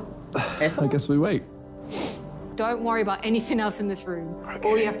 Huh? I guess we wait. Don't worry about anything else in this room. Okay.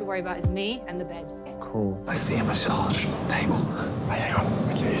 All you have to worry about is me and the bed. Cool. I see a massage table. Hey, hang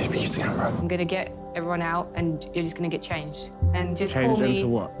on. Use the camera. I'm gonna get everyone out and you're just gonna get changed. And just Changed call me... into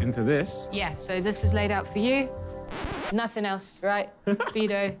what? Into this? Yeah, so this is laid out for you. Nothing else, right?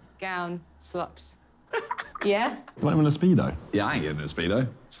 Speedo, gown, slops. Yeah? Put him in a Speedo. Yeah, I ain't getting a Speedo.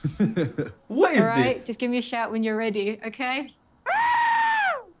 What is All right, this? just give me a shout when you're ready, okay?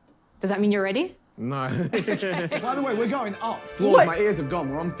 Does that mean you're ready? No. By the way, we're going up. Floors, Floors, my ears have gone.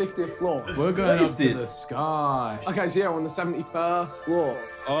 We're on 50th floor. We're going up to the sky. Okay, so yeah, we're on the 71st floor.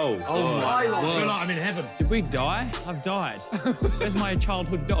 Oh, my I God. feel like I'm in heaven. Did we die? I've died. Where's my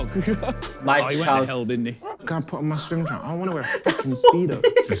childhood dog? My oh, he went child. to hell, didn't he? Can I put on my swim trunk? I want to wear a fucking Speedo.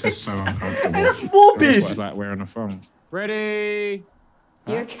 This is so uncomfortable. That's morbid. This is what it's like wearing a thong. Ready?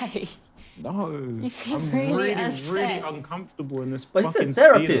 You okay? No. You seem I'm really really upset. uncomfortable in this But it's a fucking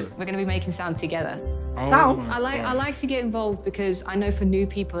therapist. We're gonna be making sound together. Speedo. Sound? my I God. like to get involved because I know for new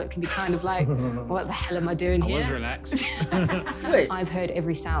people it can be kind of like, what the hell am I doing here? I was relaxed. Wait. I've heard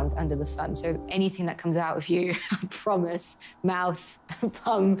every sound under the sun, so anything that comes out of you, I promise, mouth,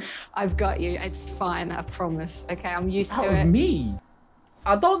 bum, I've got you. It's fine, I promise. Okay, I'm used to it. me?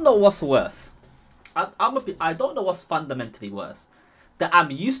 I don't know what's worse. I don't know what's fundamentally worse. That I'm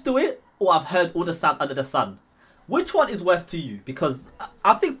used to it, or I've heard all the sound under the sun. Which one is worse to you? Because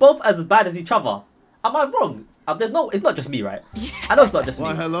I think both are as bad as each other. Am I wrong? There's no. It's not just me, right? I know it's not just me.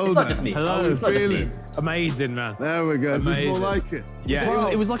 Well, hello it's not there. just me. Hello, It's not just me. feeling? Amazing, man. There we go. This is more Amazing. like it. Yeah.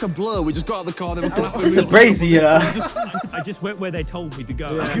 It was like a blur. We just got out of the car. Then This is crazy, you know. I just went where they told me to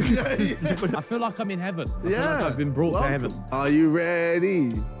go. I feel like I'm in heaven. I feel like I've been brought to heaven. Are you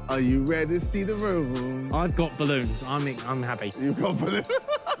ready? Are you ready to see the room? I've got balloons. I'm happy. You've got balloons.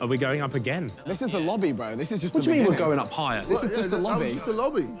 Are we going up again? This is the lobby, bro. This is just What the do you mean we're beginning. going up higher? This is just the That was lobby. just the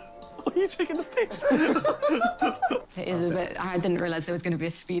lobby. Are you taking the piss? It is a bit, I didn't realise there was going to be a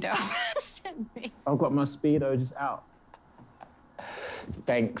speedo. Sent me. I've got my Speedo just out.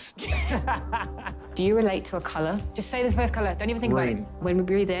 Thanks. Do you relate to a colour? Just say the first colour. Don't even think about it. Green. When we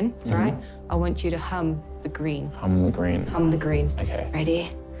breathe in, right? I want you to hum the green. I'm the green. Hum the green. Okay. Ready?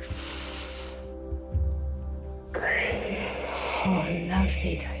 Green. Oh,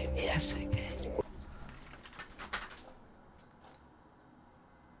 lovely, Toby. That's so good.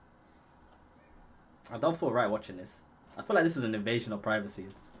 I don't feel right watching this. I feel like this is an invasion of privacy.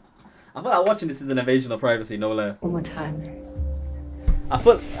 I feel like watching this is an invasion of privacy, no lie. One more time.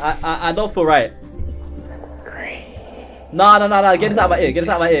 I don't feel right. No, get this out of my ear. Get this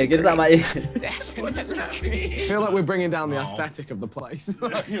out of my ear. Get this out of my ear. I feel like we're bringing down the aesthetic of the place.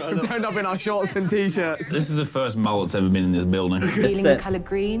 We've turned up in our shorts and t-shirts. This is the first mole that's ever been in this building. Feeling the colour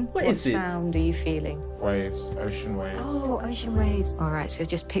green? What is this? Sound are you feeling? Waves, ocean waves. Oh, ocean waves. All right, so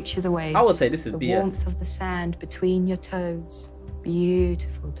just picture the waves. I would say this is the BS. warmth of the sand between your toes.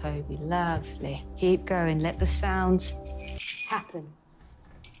 Beautiful, Toby. Lovely. Keep going. Let the sounds happen.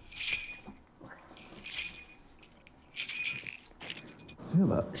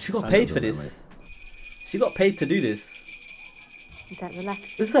 She got paid for this. She got paid to do this. Is that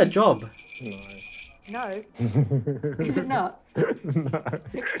relaxing? This is her job. No. Is it not?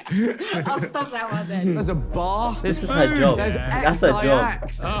 I'll stop that one then. There's a bar. This is her job. There's That's her job.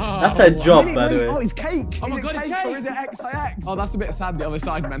 XIX. That's her job, by the way. Oh, it's cake. Oh my Is it God, it's cake or cake. is it XIX? Oh, that's a bit sad the other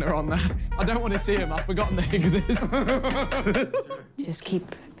Sidemen are on there. I don't want to see them. I've forgotten they exist. Just keep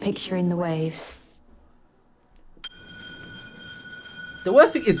picturing the waves. The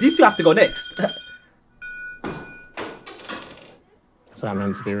worst thing is these two have to go next. Is that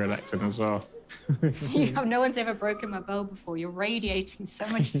meant to be relaxing as well? No one's ever broken my bell before. You're radiating so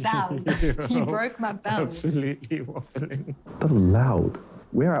much sound. You broke my bell. Absolutely waffling. That was loud.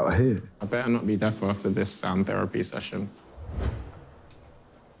 We're out here. I better not be deaf after this sound therapy session.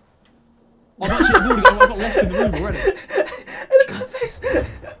 I've got lost in the room already. Look at her face. Look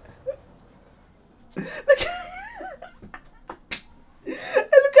at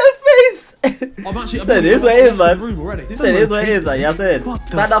her face. I've actually He said, here's what it is, man. room already. He said, here's what it is, man. Yeah, I said,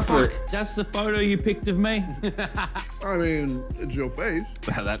 stand up for it. That's the photo you picked of me. I mean, it's your face.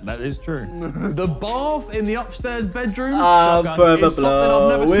 that is true. The bath in the upstairs bedroom. I'm forever It's something I've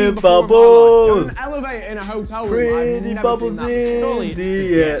never blown seen with before in my life. bubbles. An elevator in a hotel room. I've Pretty never bubbles seen that. in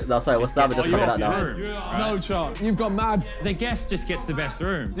the air. No, sorry, what's that? Just coming out now. No chance. You've gone mad. The guest just gets the best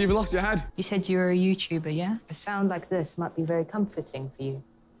room. You've lost your head. You said you were a YouTuber, yeah? A sound like this might be very comforting for you.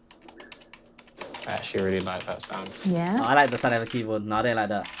 I actually really like that sound. Yeah? Oh, I like the sound of a keyboard. No, I didn't like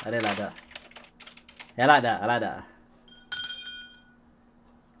that. I didn't like that. Yeah, I like that. I like that.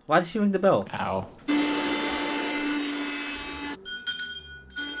 Why did she ring the bell? Ow.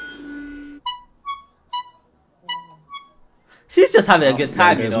 She's just having a good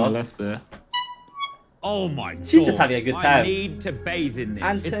time, you know. Left there. Oh my god. She's just having a good time. I need to bathe in this.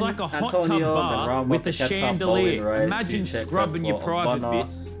 Anton, It's like a hot Antonio, tub bar Rama, with a Paqueta, chandelier. Boyd, Imagine Rice, scrubbing your Cresswell, private Obama.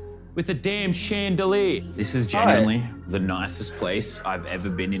 bits with a damn chandelier. This is genuinely the nicest place I've ever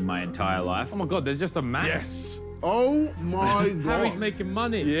been in my entire life. Oh my god, there's just a man. Yes. Oh my god. Harry's making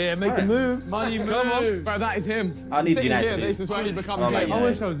money. Yeah, making moves. Money moves. Come on. Bro, that is him. I need Sitting United here, to be. this is where he becomes Oh, him. yeah. I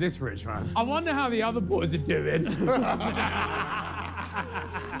wish I was this rich, man. I wonder how the other boys are doing. Do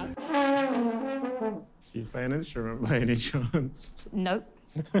you play an instrument by any chance? Nope.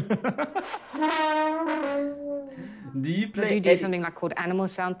 Do you play? I do something like called animal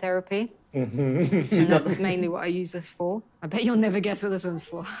sound therapy. And that's mainly what I use this for. I bet you'll never guess what this one's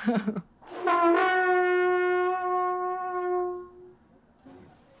for.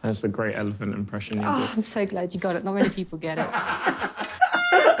 That's a great elephant impression you Oh, did. I'm so glad you got it. Not many people get it.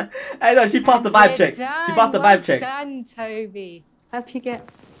 Hey, no, she passed the vibe check. She passed the vibe check. Well done, Toby. Hope you get...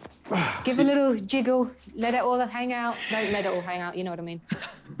 Give a little jiggle. Let it all hang out. Don't let it all hang out. You know what I mean.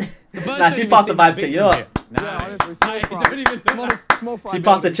 Nah, she passed the vibe check. You know what? Yeah, honestly, small fry. Small fry. She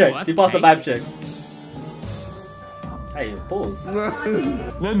passed the baby. check. She passed the vibe check. Hey, pause.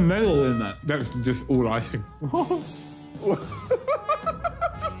 There's metal in that. That's just all icing.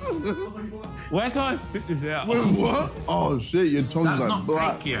 Where can I fit this out? Wait, what? Oh shit, your tongue's That's like not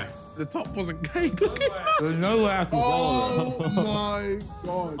black. cake yet. The top wasn't cake. Look at that. There's no way I can Oh follow my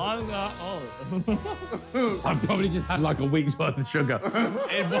god. I'm that old. I've probably just had like a week's worth of sugar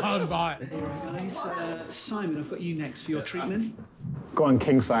in one bite. Guys, Simon, I've got you next for your treatment. Go on,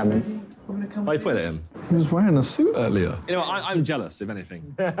 King Simon. I put it in. He was wearing a suit earlier. You know, I'm jealous, if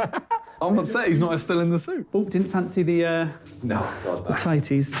anything. I'm upset he's not still in the suit. Oh, didn't fancy the No. the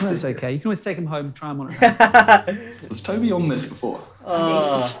tighties. That's okay. You can always take them home and try them on at home. Was Toby on this before?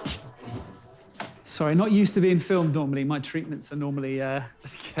 Sorry, not used to being filmed normally. My treatments are normally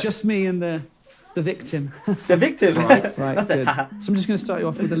just me and the victim. The victim? Right, That's good. it. So I'm just going to start you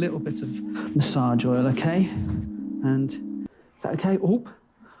off with a little bit of massage oil, okay? And is that okay? Oh,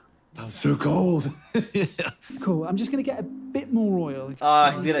 That was so cold. cool. I'm just going to get a bit more oil. He's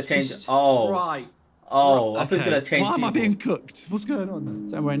gonna change. Just Oh. Right. Oh, I think he's gonna change. Why am I people. being cooked? What's going on?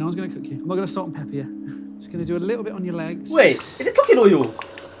 Don't worry, no one's going to cook you. I'm not going to salt and pepper you. Just going to do a little bit on your legs. Wait, is it cooking oil?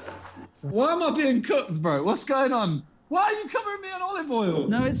 Why am I being cooked, bro? What's going on? Why are you covering me in olive oil?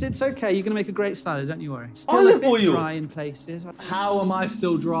 No, it's okay. You're going to make a great salad, don't you worry. Still Olive a bit oil? dry in places. How am I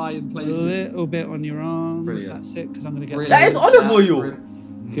still dry in A places? little bit on your arms. Brilliant. That's it, because I'm going to get... Brilliant. That is olive oil.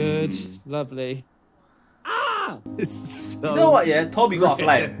 Good, lovely. It's so... You know what? Yeah, Toby got a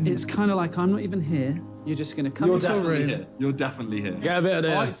flight. It's kind of like I'm not even here. You're just going to come You're into a definitely room. here. You're definitely here. Get a bit of the...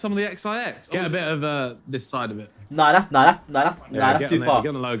 Like some of the XIX. Get a bit of this side of it. Nah, that's Get too on far. Get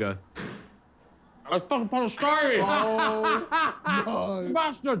on the logo. Let's talk about a story. Oh my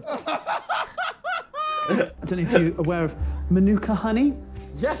Bastard. I don't know if you're aware of Manuka honey.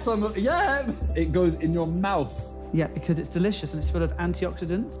 Yes, yeah. It goes in your mouth. Yeah, because it's delicious and it's full of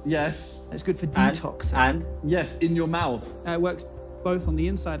antioxidants. Yes. It's good for And- detoxing. And Yes, in your mouth. It works both on the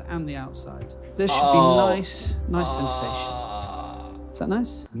inside and the outside. This should Oh. be nice sensation. Is that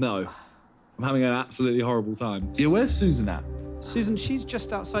nice? No. I'm having an absolutely horrible time. Yeah, where's Susan at? Susan, she's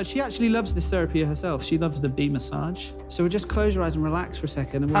just outside. She actually loves this therapy herself. She loves the bee massage. So we'll just close your eyes and relax for a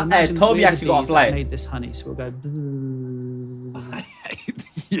second. And we'll imagine Toby we're the actually got a bees that flight. made this honey. So we'll go... bzzz. I hate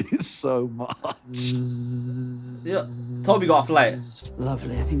you so much. yeah, Toby got a flight.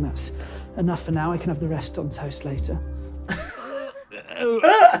 Lovely. I think that's enough for now. I can have the rest on toast later.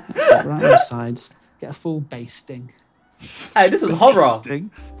 Sit right on the sides. Get a full basting. Hey, this is horror.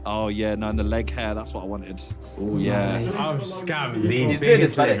 Sting. Oh yeah, no, and the leg hair, that's what I wanted. Oh yeah. I'm scammed. He's doing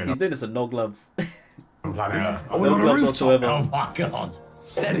this, man. He's doing this with no gloves. I'm planning out. No gloves whatsoever. Oh my god.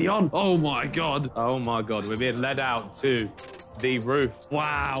 Steady on. Oh my god. Oh my god, we're being led out to the roof.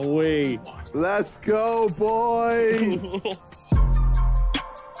 Wow, we. Let's go, boys.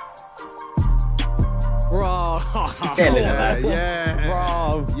 Bro. Yeah.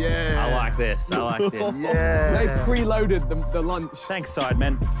 Bro. Yeah. I like this. I like this. Yeah. They preloaded the lunch. Thanks,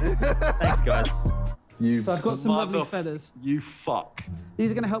 Sidemen. Thanks, guys. You So I've got some lovely feathers. You fuck.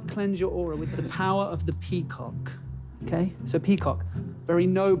 These are going to help cleanse your aura with the power of the peacock. Okay? So peacock, very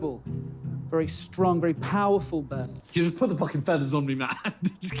noble, very strong, very powerful bird. You just put the fucking feathers on me, man.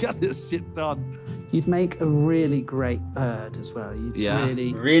 Just get this shit done. You'd make a really great bird as well. You'd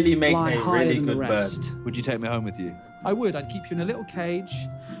Really make fly a higher really than the good bird. rest. Would you take me home with you? I would. I'd keep you in a little cage,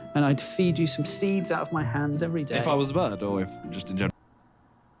 and I'd feed you some seeds out of my hands every day. If I was a bird, or if just in general?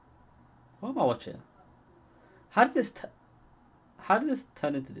 What am I watching? How did this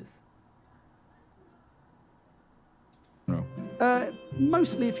turn into this? No.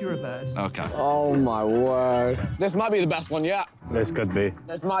 Mostly if you're a bird. Okay. Oh my word. This might be the best one yet. This could be.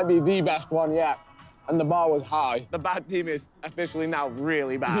 This might be the best one yet. And the bar was high. The bad team is officially now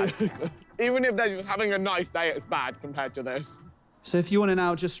really bad. Even if they're just having a nice day, it's bad compared to this. So if you want to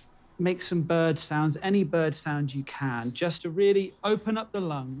now just make some bird sounds, any bird sound you can, just to really open up the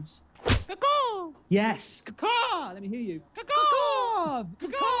lungs. Caw-caw! Yes, caw-caw! Let me hear you. Caw-caw!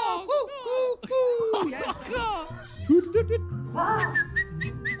 Caw-caw! Caw-caw! Yes.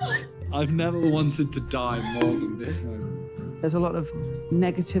 I've never wanted to die more than this moment. There's a lot of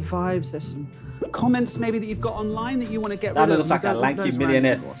negative vibes. There's some comments maybe that you've got online that you want to get rid of. That looks like a lanky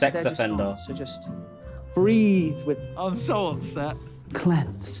millionaire sex offender. So just breathe with... I'm so upset.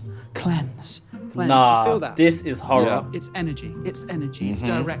 Cleanse, cleanse, cleanse. Nah, Do you feel that? this is horror. Yeah. It's energy, it's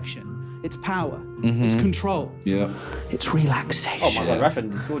direction, it's power, it's control. Yeah. It's relaxation. Oh my god,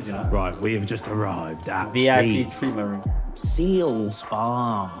 Rashford is good, you know. Right, we have just arrived at VIP treatment room. Seal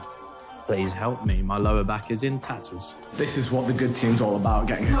Spa. Please help me, my lower back is in tatters. This is what the good team's all about,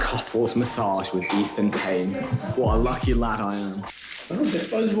 getting a couple's massage with Ethan Payne. What a lucky lad I am. Oh,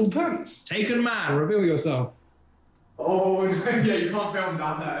 disposable pants. Taken man, reveal yourself. Oh, yeah, you can't film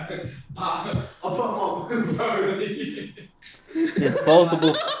down there. I'll put them on phone.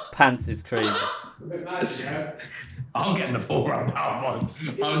 Disposable pants is crazy. I'm getting the full round power boss.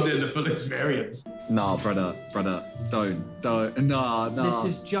 I'm doing the full experience. Nah, brother, don't. Nah. This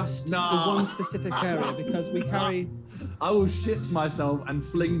is just for one specific area because we carry... I will shit myself and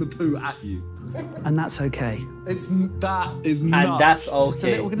fling the poo at you. And that's okay. That is nuts. And that's okay. Just a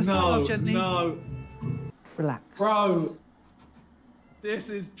little, we're going to start off gently. No. Relax. Bro. This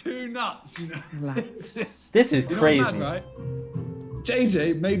is too nuts, you know. Relax. This is crazy. You know what's mad, right?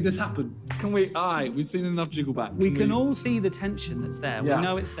 JJ made this happen. Can we? All right, we've seen enough jiggle back. We can all see the tension that's there. Yeah. We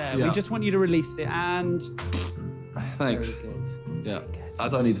know it's there. Yeah. We just want you to release it and... Thanks. Very good. Yeah. I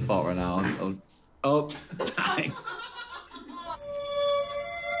don't need to fart right now. Oh, thanks.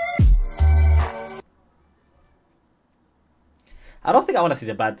 I don't think I want to see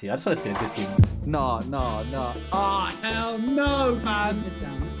the bad team. I just want to see the good team. No. Ah, hell no, man.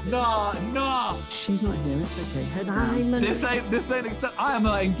 No. She's not here. It's okay. Head down. This ain't accept. I am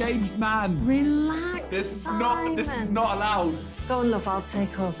an engaged man. Relax. This is not allowed. Go on, love. I'll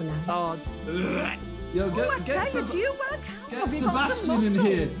take over now. Oh. Yo, Do you work out? Get Sebastian in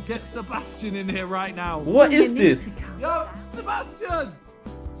here. Get Sebastian in here right now. What is this? Yo, Sebastian!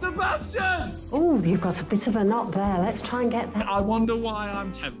 Oh, you've got a bit of a knot there. Let's try and get that. I wonder why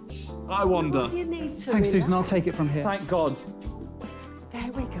I'm tense. I wonder. You need to. Thanks, Susan. I'll take it from here. Thank God.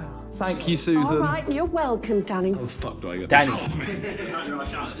 There we go. Thank you, Susan. All right, you're welcome, Danny. Oh, fuck do I get Danny.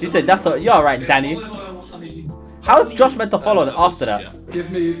 this? She said, that's all. You're alright, Danny. How's Josh meant to follow after that? Give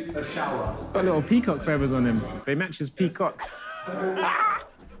me a shower. Got little peacock feathers on him. They match his peacock.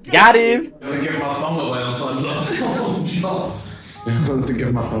 Got him! I'm gonna give my thumb away on some He wants to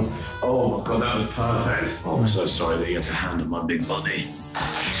give my thumb. Oh my god, that was perfect. Oh, I'm so sorry that you had to handle my big body.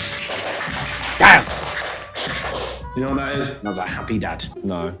 Damn! You know what that is? That's a happy dad.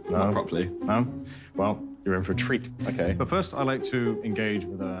 No. Not properly. No? Well, you're in for a treat. Okay. But first, I like to engage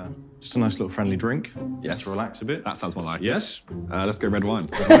with just a nice little friendly drink. Yes. Just to relax a bit. That sounds more like Yes? Let's go red wine.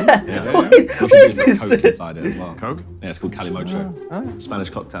 Yeah. What is this? Coke inside it as well. Coke? Yeah, it's called Calimocho. Spanish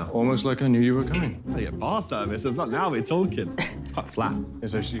cocktail. Almost like I knew you were coming. Oh, yeah, bar service. It's not now we're talking. Quite flat.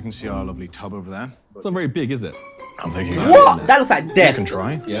 So you can see our lovely tub over there. It's not very big, is it? I'm thinking. What? That looks like You death. can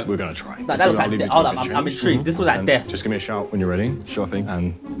try. Yeah. We're gonna try. No, that looks like death. Hold up, I'm intrigued. This was like death. Just give me a shout when you're ready. Sure thing.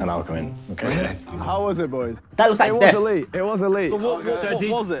 And I'll come in. Okay. How was it, boys? That looks like It was death. elite. It was elite. So what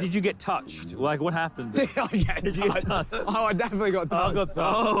was it? Did you get touched? Like, what happened? Did you get touched? Oh, I definitely got touched. I got touched.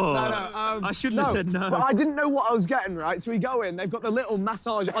 Oh. No, I shouldn't have said no. But I didn't know what I was getting, right? So we go in, they've got the little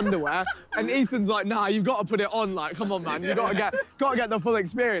massage underwear, and Ethan's like, nah, you've got to put it on, like, come on, man, you got to get the full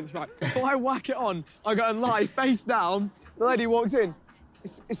experience, right? So I whack it on, I go and lie face down, the lady walks in.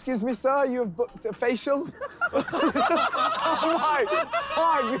 Excuse me, sir, you have booked a facial? I'm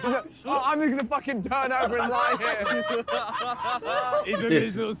just gonna fucking turn over and lie here. He's in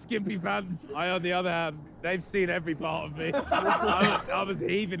his little skimpy pants. I, on the other hand, they've seen every part of me. I was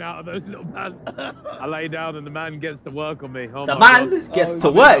heaving out of those little pants. I lay down and the man gets to work on me. Oh The man gets to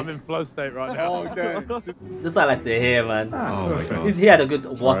work? I'm in flow state right now. Okay. This I like to hear, man. Oh my God. He had a good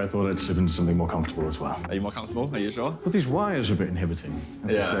Sorry, I what? thought I'd slip into something more comfortable as well. Are you more comfortable? Are you sure? But these wires are a bit inhibiting. I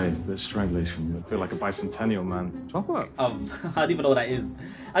have Yeah. to say, a bit straggly. I feel like a bicentennial man. Chopper. I don't even know what that is.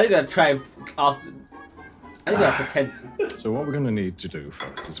 I think I'm gonna try and ask. I think I'm gonna pretend. So what we're going to need to do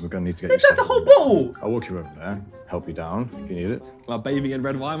first is we're going to need to get They you drank the whole bottle! I'll walk you over there, help you down if you need it. Like bathing in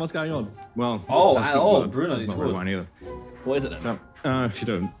red wine? What's going on? Well, Oh, that's oh, not- Bruno that's is not red good. wine either. What is it then? No, if you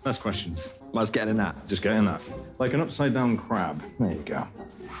don't, that's questions. I was getting in that. Just get in that. Like an upside down crab. There you go.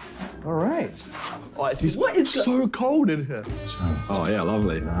 All right. Oh, what is so cold in here? Oh yeah,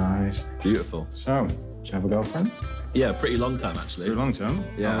 lovely. Nice. Beautiful. So, do you have a girlfriend? Yeah, pretty long term actually. Pretty long term?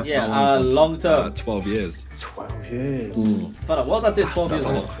 Yeah. Yeah, long term. 12 years. 12 years. What was I doing 12 years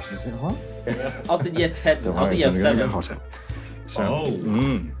ago? Is it hot? I was in year 10. I was in year 7. So,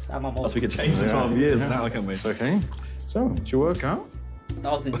 So we could change the 12 years now, can we? Okay. So, did you work out? I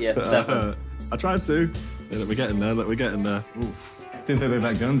was in year 7. I tried to. Yeah, look, we're getting there. Look, we're getting there. Oof. Didn't think they'd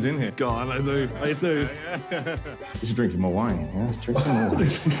let guns in here. Go on, I do. I do. You should drink more wine. Yeah, drink some more.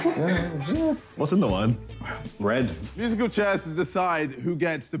 Yeah. What's in the wine? Red. Musical chairs to decide who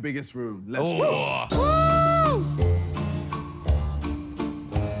gets the biggest room. Let's go.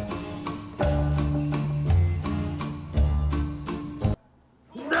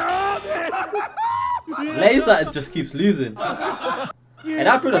 Laser just keeps losing. And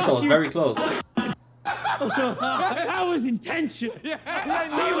that British show was very close. That was intention. Yeah,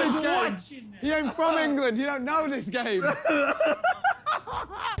 he was watching. He ain't from England. You don't know this game.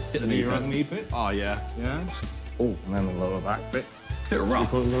 Hit the knee bit. Oh yeah. Yeah. Oh, and then the lower back bit. It's a bit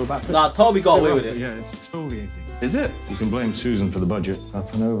rough. Lower back bit. Nah, Toby got away with it. Yeah, it's exfoliating. Is it? You can blame Susan for the budget.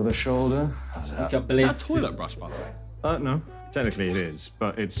 Up and over the shoulder. You can blame Is that a toilet brush, by the way? No. Technically it is,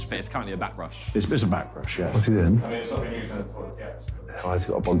 but it's currently a back brush. It's a back brush, yeah. What's he doing? I mean, it's not been used in the toilet yet. Oh, he's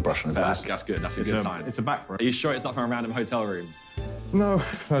got a bog brush on his back. That's good. That's a good sign. It's a back brush. Are you sure it's not from a random hotel room? No,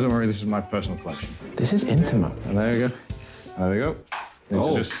 don't worry. This is my personal collection. This is intimate. And there you go. There we go. Need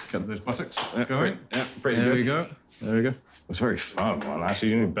to just get those buttocks going. Yeah, pretty there good. We go. There we go. It's very fun, man.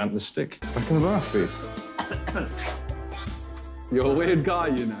 Actually, you need to bend the stick. Back in the bath, please. You're a weird guy,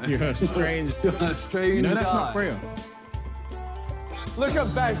 you know. You're a strange. You're a strange You know that's guy. not real. Look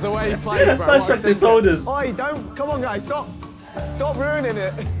at Bez, the way he plays, bro. Man shrugged his shoulders. Oi, don't. Come on, guys. Stop. Stop ruining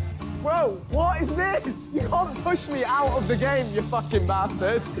it. Bro, what is this? You can't push me out of the game, you fucking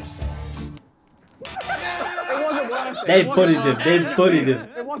bastard. It wasn't worth it. They bullied him. They bullied him.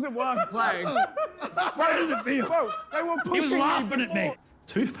 It wasn't worth playing. Bro, does it feel? Bro, they were pushing He was laughing at me.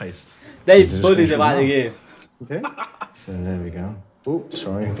 Toothpaste. They bullied him out of the game. Okay. So there we go. Oh,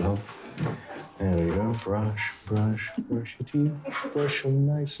 sorry, glove. There we go. Brush your teeth. Brush them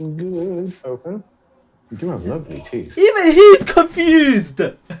nice and good. Open. You do have lovely teeth. Even he's confused.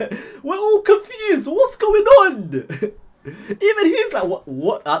 We're all confused. What's going on? Even he's like,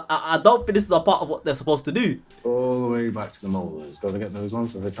 what? I don't think this is a part of what they're supposed to do. All the way back to the molars. Got to get those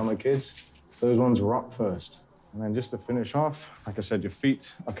ones. As I tell my kids, those ones rot first. And then just to finish off, like I said, your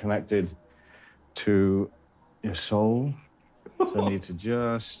feet are connected to your soul. So I need to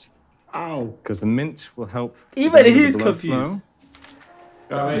just... Ow! Because the mint will help. Even he's confused.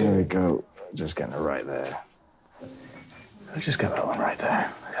 There we go. Just getting it right there. Let's just get that one right there.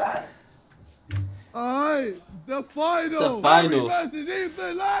 Look at that. All right, the final. The final. Harry versus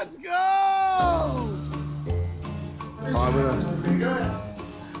Ethan. Let's go.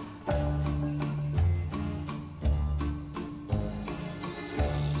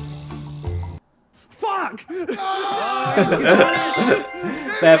 Fuck!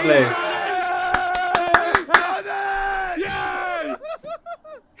 Fair play. Yes!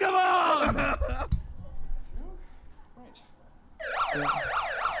 Come on!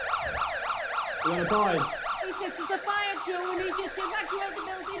 He says there's a fire drill. We need you to evacuate the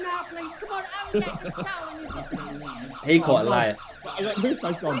building now, please. Come on, Aaron, get the towel and his He caught a liar. Play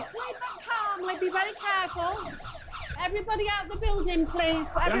back calmly, be very careful. Everybody out the building, please.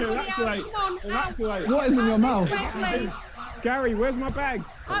 Everybody out. Come on, out. What is in your mouth? This way, please. Gary, where's my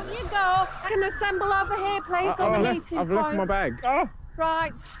bags? Out you go. I can assemble over here, please, on the meeting I've left my point. bag. Oh.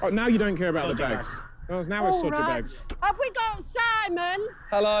 Right. Oh, now you don't care about the bags. Oh, now it's All such a right. bags. Have we got Simon?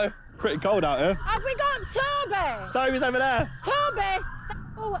 Hello. Pretty cold out here. Have we got Toby? Toby's over there. Toby?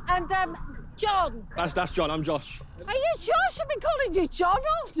 Oh, and John. That's John. I'm Josh. Are you Josh? I've been calling you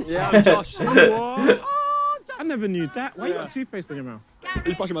Jonald. Yeah, I'm Josh. What? Oh, Josh. I never knew that. Why you got toothpaste in your mouth?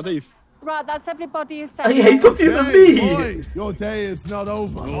 Who's brushing my teeth? Right, that's everybody you said. Oh, yeah, he's confused with me. Boys, your day is not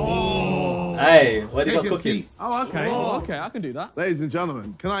over. Oh. Hey, what do you Take got a cooking? seat. Oh, okay. Oh. Okay, I can do that. Ladies and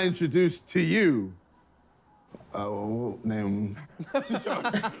gentlemen, can I introduce to you? Name. That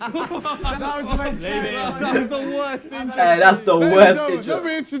was the worst intro. Hey, that's the worst intro. Let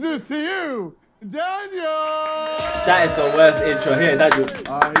me introduce to you, Daniel. That is the worst intro here, Daniel.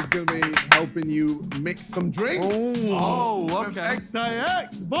 He's going to be helping you mix some drinks. Oh, With XIX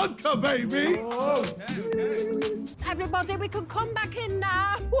vodka, baby. Everybody, we could come back in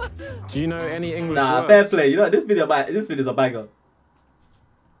now. Do you know any English Nah, words? fair play. You know this video is a banger.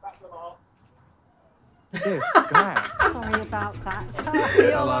 This guy. Sorry about that.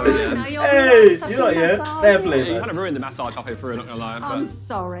 Hello, Now you're Hey, relaxed, you're not here. massage. Fair play, Yeah, you man. kind of ruined the massage halfway through, not gonna lie. I'm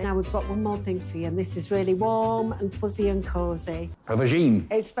sorry. Now we've got one more thing for you, and this is really warm and fuzzy and cosy. A vagine.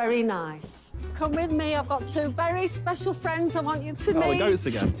 It's very nice. Come with me. I've got two very special friends I want you to meet. Oh, the goats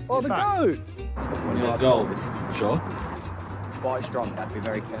again. Oh, the goat. Go. Sure. It's quite strong, I'd be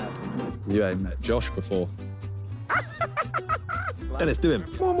very careful. You ain't met Josh before. Dennis, do him.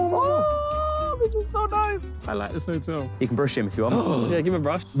 Oh, this is so nice. I like this hotel. You can brush him if you want. Yeah, give him a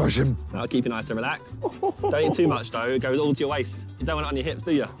brush. Brush him. That'll keep you nice and relaxed. Don't eat too much, though. It goes all to your waist. You don't want it on your hips,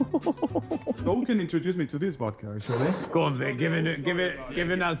 do you? No one can introduce me to this vodka, actually. Go on, Vic. Give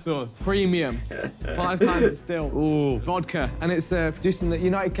it that sauce. Premium. 5 times distilled. Ooh. Vodka. And it's produced in the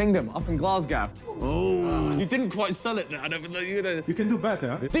United Kingdom, up in Glasgow. Oh. You didn't quite sell it there. I don't know you're gonna... You can do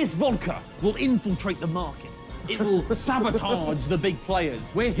better. This vodka will infiltrate the market. It will sabotage the big players.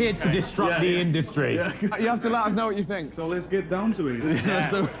 We're here to disrupt the industry. You have to let us know what you think. So let's get down to it.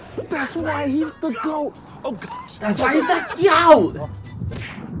 Yes. That's why he's the GOAT. Oh, God. That's why he's that yo.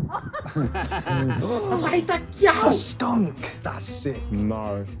 That's why he's that yo. It's a skunk. That's sick.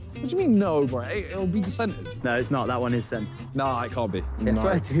 No. What do you mean no, bro? It'll be scented. No, it's not. That one is scented. Nah, it can't be. I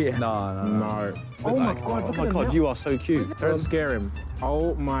swear to you. No. No. Oh my God, look Oh my at God, him you are so cute. Don't scare him.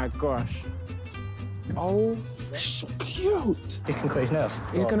 Oh my gosh. Oh. So cute. You can cut his nails.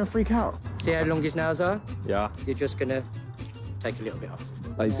 He's gonna freak out. See how long his nails are? Yeah. You're just gonna take a little bit off.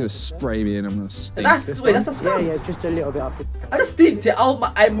 Like, he's gonna spray me and I'm gonna stink. That's a scam. Yeah, just a little bit off. I just stinked it.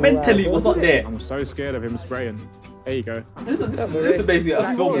 I mentally was not there. I'm so scared of him spraying. There you go. This is basically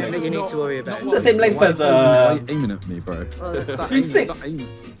a film That length. you need to worry about. It's the same length as Why are you aiming at me, bro? Scream 6.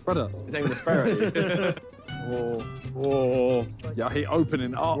 Brother, he's aiming the spray at you. Oh. Yeah, he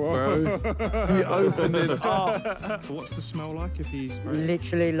opening up, bro. He opening up. So what's the smell like if he's spraying?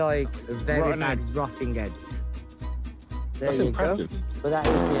 Literally like very Rotten bad eggs. rotting eggs. There That's you impressive. Go. But that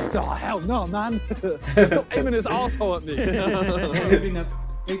is the egg. Oh, hell no, man. Stop aiming his asshole at me. Having an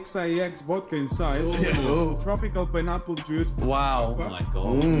XIX vodka inside. Tropical pineapple juice. Wow. Oh my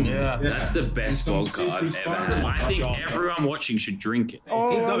God. Yeah. That's the best Some vodka I've citrus ever powder. had. I think everyone watching should drink it.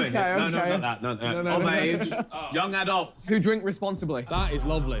 Oh, Keep going. okay, No, okay. not that. No. No, Of no. age, young adults. Who drink responsibly. That is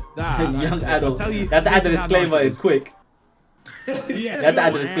lovely. Young adult. I'll tell You have to add the disclaimer in quick. Yes. You have to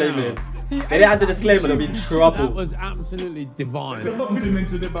add the disclaimer in. They didn't add the disclaimer, they'll be in trouble. That was absolutely divine. So compliment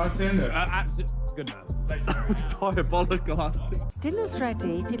to the bartender. Good man. Diabolical. Dinner's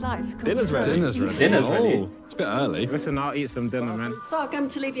ready if you'd like to come Dinner's ready. through. Dinner's ready. Dinner's ready. Oh, it's a bit early. Listen, I'll eat some dinner, man. So I'm going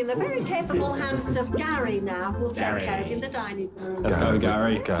to leave you in the very capable hands of Gary now, who'll take care of you in the dining room. Let's go,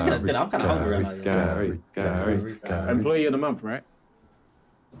 Gary. I'm kind of hungry right now. Gary. Employee of the month, right?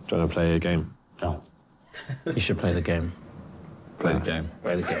 Do you want to play a game? No. You should play the game. Play the game.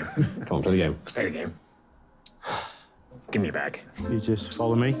 Play the game. Come on, play the game. Play the game. Give me a bag. You just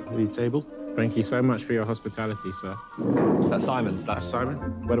follow me to the table. Thank you so much for your hospitality, sir. That's Simon's. That's Simon.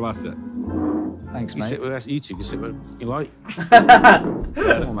 Where do I sit? Thanks, You mate. sit with us. You two can sit where you like.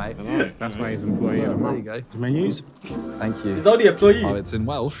 Come on, mate. That's why he's employee of the There you month. go. Menus. Thank you. It's only employee. Oh, it's in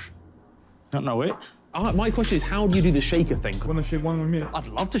Welsh. Don't know it. My question is, how do you do the shaker thing? Wanna shake one with me? I'd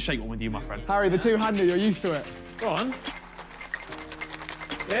love to shake one with you, my friend. Harry, the two-hander, you're used to it. Go on.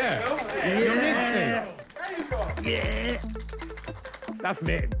 Yeah. That's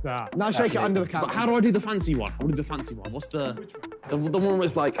mixed. Now shake it under the counter. But how do I do the fancy one? I want to do the fancy one. What's the one where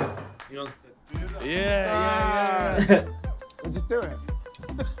it's like... Yeah. We'll just do it.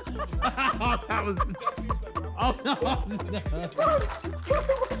 That was... Oh, no.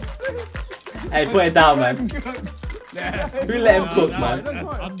 Hey, put it down, man. Yeah. Who let him cook, man? That's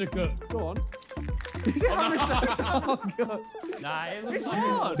undercooked. Go on. Oh, God. Nah, it looks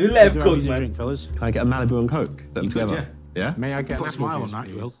hard. Who let him Grab cook, these and man? drink, fellas. Can I get a Malibu and Coke? Put them together. Yeah? May I get Put a an smile apple on juice, that,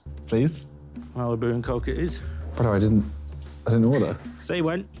 you will. please? Please? Malibu and Coke it is. Brother, I didn't order. Say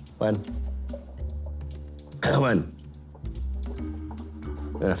when. When? When?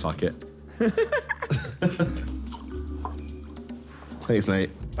 Yeah, fuck it. Thanks, mate.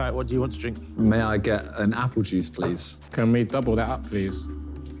 All right, what do you want to drink? May I get an apple juice, please? Can we double that up, please?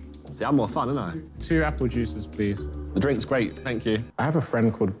 See, I'm more fun, aren't I? 2 apple juices, please. The drink's great, thank you. I have a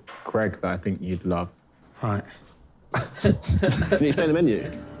friend called Greg that I think you'd love. Right. Can you explain the menu?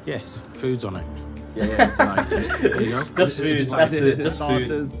 Yes, food's on it. Yeah, so like, There you go. Just food, that's it, just food.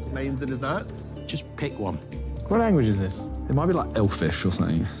 starters, mains and desserts. Just pick one. What language is this? It might be like elfish or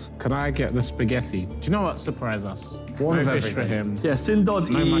something. Can I get the spaghetti? Do you know what? Surprise us. One no of fish for everything. him. Yeah, Sindod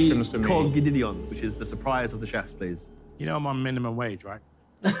No mushrooms for me. Cog Gideon, which is the surprise of the chefs, please. You know I'm on minimum wage, right?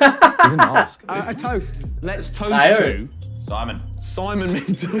 You didn't ask. A toast. Let's toast I to heard. Simon. Simon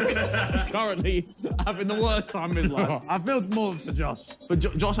Minton. Currently having the worst time of his life. I feel more for Josh. But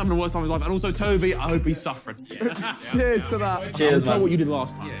Josh having the worst time of his life, and also Toby, I hope he's suffering. Cheers to that. Cheers, Tell man. what you did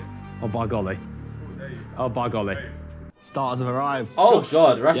last time. Oh, by golly. Oh, by golly. Starters have arrived. Oh Josh,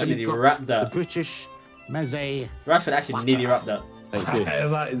 God, Rashford you've nearly got wrapped The that. British meze. Rashford actually nearly wrapped that. Thank you.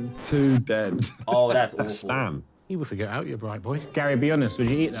 That is too dead. Oh, that's awful. Spam. You will figure it out, you bright boy. Gary, be honest,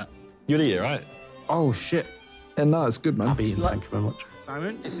 would you eat that? You'll eat it, right? Oh, shit. Yeah, no, it's good, man. I'll be eating Thank you very much.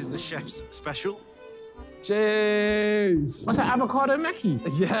 Simon, this is the chef's special. Cheers. What's that, avocado Mackie?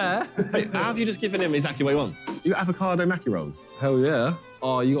 Yeah. Hey, how have you just given him exactly what he wants? You got avocado Mackie rolls? Hell yeah.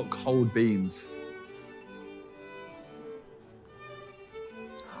 Oh, you got cold beans.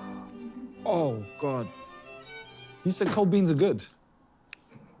 Oh, God. You said cold beans are good.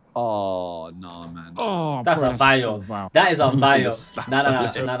 Oh, no, man. Oh, That's a bio. That is a bio.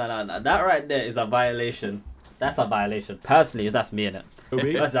 No. No. That right there is a violation. That's a violation. Personally, that's me in it.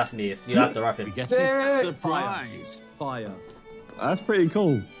 That's me. You have to wrap it. Surprise. Fire. That's pretty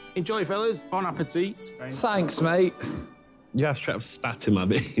cool. Enjoy, fellas. Bon appetit. Thanks, mate. You have straight up spat in my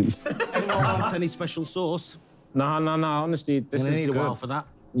beans. Anyone want any special sauce? No. Honestly, this You're is gonna need good. a while for that.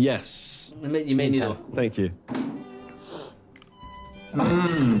 Yes. You may need it. Thank you.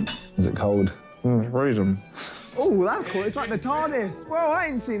 Is it cold? Rhythm. Oh, that's cool. It's like the TARDIS. Whoa, I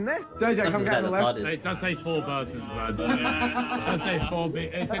ain't seen this. JJ, come get on the left. It does say 4 persons, lads. It does say 4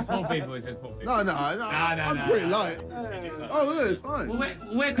 people. It says 4 people. It says 4 people. No, I'm pretty light. Oh, no, it's fine. Well,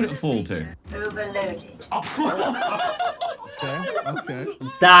 where could it fall to? Overloaded. Okay.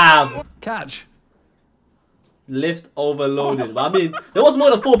 Damn. Catch. Lift overloaded. But I mean, there was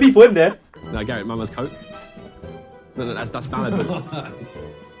more than 4 people in there. No, Garrett, Mama's Coke. No, that's valid.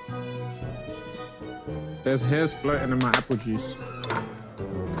 There's hairs floating in my apple juice.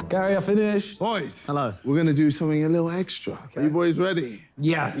 Gary, I finished. Boys. Hello. We're going to do something a little extra. Are you boys ready?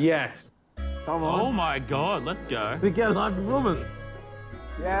 Yes. Yes. Come on. Oh my God, let's go. We get a live performance.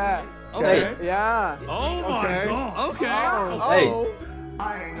 Yeah. Okay. Yeah. Oh my God. Okay. Hey.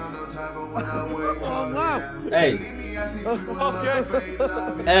 I ain't got no time for when I wake up. Wow. Hey.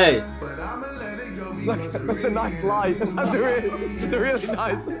 Hey. That's a nice light. That's a really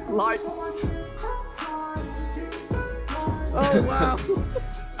nice light. Oh, wow.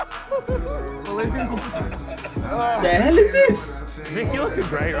 The hell is this? Vic, you're looking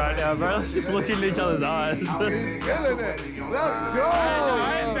great right now, bro. Let's just look into each other's eyes. Killing it. Let's go.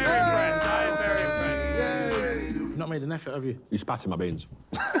 I am very impressed. I am very impressed. You've not made an effort, have you? You spat in my beans.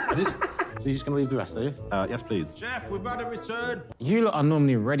 So you're just going to leave the rest, are you? Yes, please. Chef, we've had a return. You lot are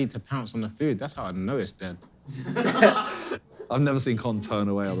normally ready to pounce on the food. That's how I know it's dead. I've never seen Con turn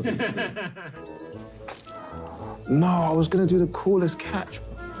away other things. No, I was going to do the coolest catch.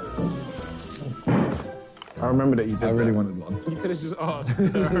 I remember that you did. I really wanted one. You could have just asked.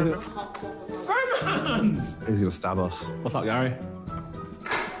 Simon! He's gonna stab us. What's up, Gary?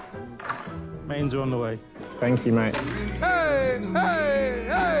 Mains are on the way. Thank you, mate. Hey.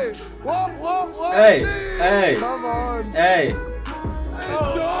 What? Hey. Come on. Hey.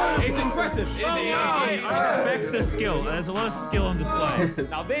 It's impressive. I respect the skill. There's a lot of skill on display.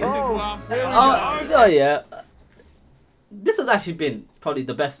 Now this is what I'm saying. Oh yeah. This has actually been probably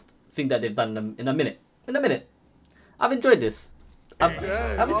the best thing that they've done in a minute. I've enjoyed this. I've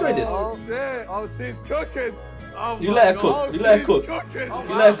enjoyed this. Oh, shit. Oh, she's cooking. Oh, You let her cook. You let her cook. You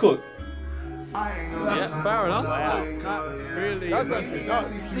let her cook. Yeah, fair enough. Wow. Really. That's actually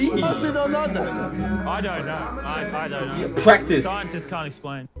nuts. How's it not done that? I don't know. I don't know. Practice. Scientists can't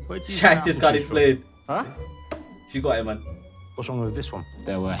explain. Scientists can't explain. Huh? You got it, man. What's wrong with this one?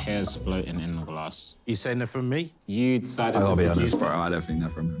 There were hairs floating in the glass. You saying they're from me? You decided I'll to be produce honest, bro. them. I don't think they're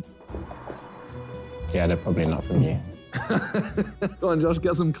from him. Yeah, they're probably not from you. Go on, Josh,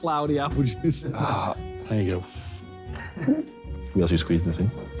 get some cloudy apple juice. There you go. We also squeeze this in.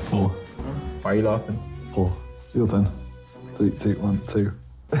 4. Why are you laughing? 4. It's your turn. 3, 2, 1, 2.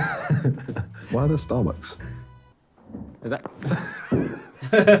 Why are there Starbucks? Is that?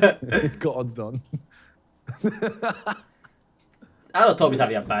 God's done. I know Toby's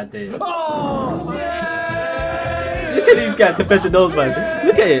having a bad day. Oh, yeah! Look at these guys compared to those, man.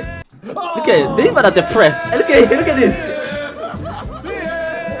 Look at it. Look at it. These men are depressed. And look at this.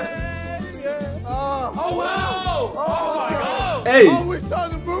 Oh, wow. Oh, my God. Hey. Oh, we're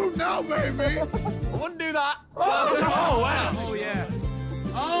starting to move now, baby. I wouldn't do that. Oh, wow. Oh, yeah.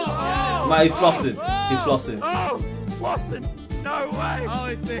 Oh, Man, he's flossing. He's flossing. Oh, flossing. No way. Oh,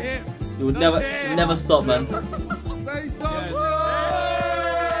 it's the hips. You would never stop, man. Face up.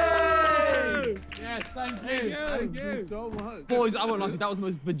 Yes, thank you. Thank you so much. Boys, I won't lie to you, that was the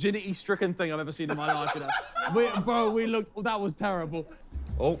most virginity-stricken thing I've ever seen in my life, you know. We looked, that was terrible.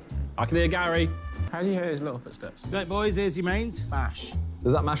 Oh, I can hear Gary. How do you hear his little footsteps? Right, boys, here's your mains. Mash.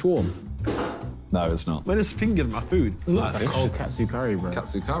 Is that mash warm? No, it's not. Where just fingered my food. That's cold katsu curry, bro.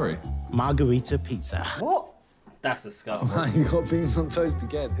 Katsu curry. Margarita pizza. What? That's disgusting. Oh, you got beans on toast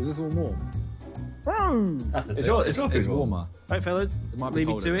again. Is this all warm? Bro! That's It's warmer. Right, fellas, might be leave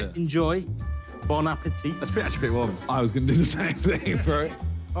you cold to in it. here. Enjoy. Bon appetit. That's actually pretty warm. I was going to do the same thing, bro.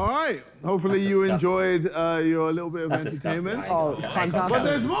 All right. Hopefully you enjoyed your little bit of entertainment. Oh, it's fantastic. But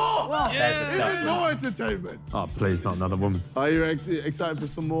there's more! That's Even more entertainment. Oh, please, not another woman. Are you excited for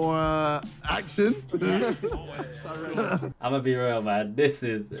some more action? I'm gonna be real, man. This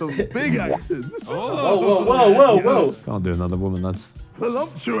is some big action. Whoa. Can't do another woman, lads.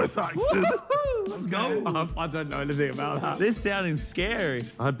 Voluptuous action. I don't know anything about that. This sounding scary.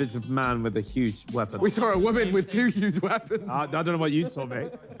 I had bits of man with a huge weapon. We saw a woman with 2 huge weapons. I don't know what you saw,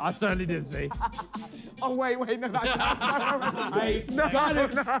 mate. I certainly didn't see. Oh, wait, no, no. No.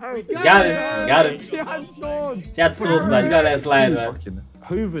 Got him. She had swords. She had swords, man. You gotta let it slide, man. Fucking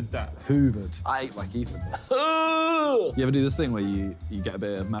Hoovered that. hoovered. I ate like Ethan. You ever do this thing where you get a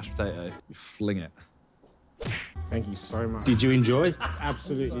bit of mashed potato, you fling it? Thank you so much. Did you enjoy?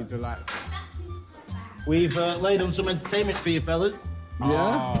 Absolutely delightful. We've laid on some entertainment for you, fellas.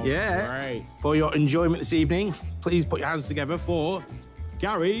 Yeah? Oh, Yeah. Great. For your enjoyment this evening, please put your hands together for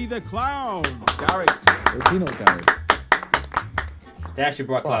Gary the Clown. Gary. Is he not Gary? They actually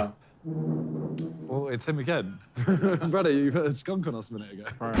brought clown. Oh, it's him again. Brother, you put a skunk on us a minute ago.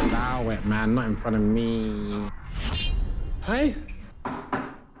 Bro, allow it, man. Not in front of me. Hey?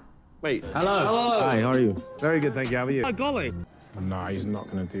 Wait. Hello. Hi, how are you? Very good, thank you. How are you? Oh, golly. No, he's not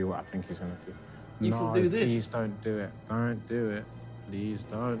going to do what I think he's going to do. You can do this. Please don't do it. Don't do it. Please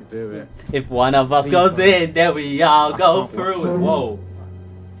don't do it. If one of us goes in, then we all go through it. Whoa.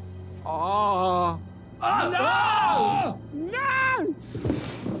 Oh. Oh, no! No!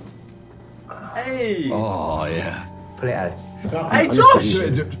 Hey! Oh, yeah. Put it out. Hey, Josh!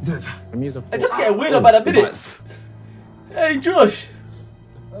 I just getting weird about a minute. Hey, Josh!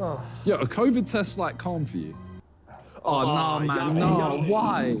 Yo, a COVID test like calm for you? Oh, no, man, no.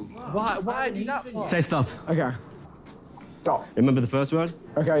 Why? Why do that? Say stop. Okay. Stop. Remember the first word?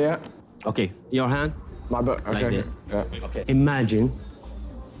 Okay, yeah. Okay, your hand. My book. Okay. Like this. Yeah. Okay. Imagine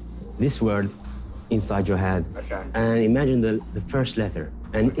this word inside your head. Okay. And imagine the first letter.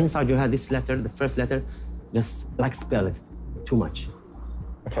 And inside your head, this letter, the first letter, just like spell it. Too much.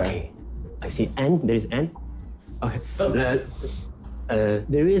 Okay. I see N. There is N. Okay.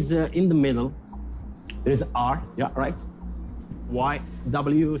 There is in the middle. There is R. Yeah, right. Y,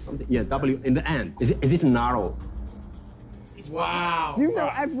 W, something. Yeah, W in the end. Is it narrow? Wow. Do you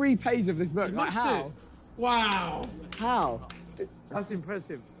know every page of this book? Like how? Wow. How? That's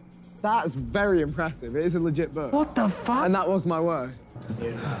impressive. That's very impressive. It is a legit book. What the fuck? And that was my word.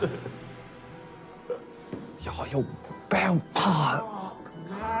 Yo, bow.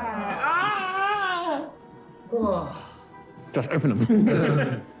 Josh, open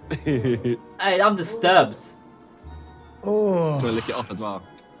them. Hey, I'm disturbed. Oh. Do I lick it off as well?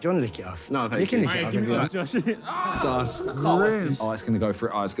 Do you want to lick it off? No, You can lick it off. Give me that, Josh. That's grim. Oh, it's going to go through.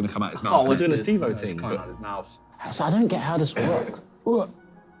 Oh, it's going to come out his Can't mouth. watch Doing a this. Steve-O It's thing. coming but- out his mouth. So I don't get how this works.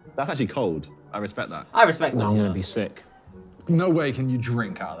 That's actually cold. I respect that. I respect No, this. I'm you going know. to be sick. No way can you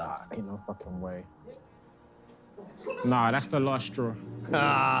drink out of that. Ain't no fucking way. Nah, that's the last straw.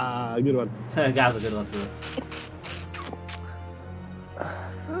 Ah, good one. That's a good one too.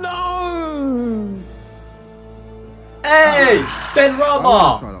 No! Hey, Ben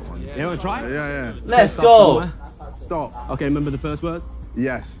Rama. Try that one. You want to try? Yeah. Let's Stop go. somewhere. Stop. Okay, remember the first word?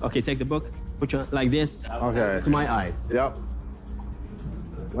 Yes. Okay, take the book. Put your like this Okay. to my eye. Yep.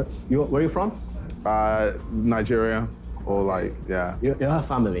 What? Where are you from? Nigeria. Or like, yeah. You have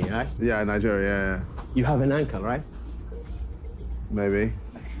family, right? Yeah, Nigeria, yeah. You have an ankle, right? Maybe.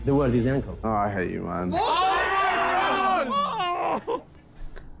 The word is ankle. Oh, I hate you, man.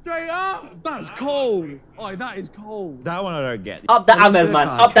 Straight up! That's cold. Oh, that is cold. That one I don't get. Up the Amers, man.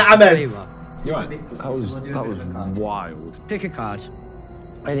 Up the Amers. You're right. That was wild. Pick a card.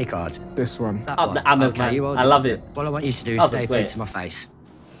 Any card. This one. Up the Amers, man. I love it. What I want you to do is I'll stay just play face it. to my face.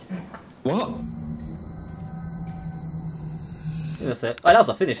 What? That's it. Oh, that was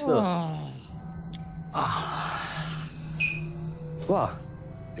a finish still. What?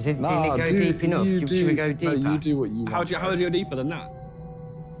 Didn't it go deep enough? Should we go deeper? No, you do what you want. How do you go deeper than that?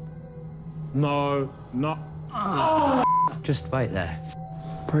 No, not. Just wait there.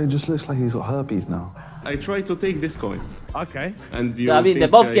 Bro, it just looks like he's got herpes now. I try to take this coin. Okay. And you I mean, they're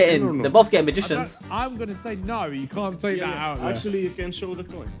both getting magicians. I'm gonna say no. You can't take that out. Actually, you can show the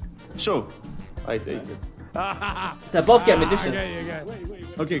coin. Show. I take it. They're both getting magicians. Okay.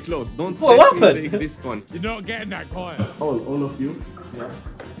 Okay, close. Don't What let me happened? take this one. You're not getting that coin. All of you. Yeah.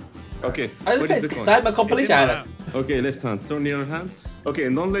 Okay. I Where is the coin? Sidemen compilation. Alice. Okay, left hand. Turn your hand. Okay,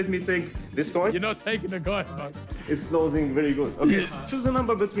 and don't let me take this coin. You're not taking the coin, man. It's closing very good. Okay, choose a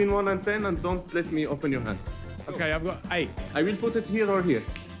number between 1 and 10 and don't let me open your hand. Okay, I've got 8. I will put it here or here.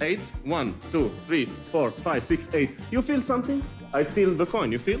 8. 1, 2, 3, 4, 5, 6, 8. You feel something? I steal the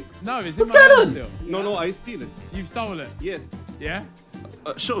coin. You feel? No, it's What's in my going hand on? still. No, I steal it. You've stolen it. Yes. Yeah?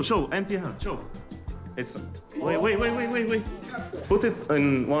 Show. Empty hand. Show. It's. Wait. Put it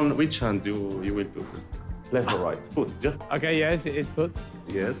in one. Which hand you will put? Left or right? Put. Just. Okay, yes, it is put.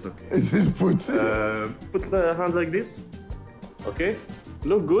 Yes. Okay. It's his put. Put the hand like this. Okay.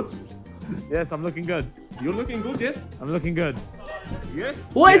 Look good. Yes, I'm looking good. You're looking good. Yes. I'm looking good. Yes.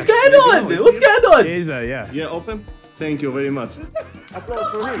 What is going on? What's going on? It is there, yeah. Yeah. Open. Thank you very much.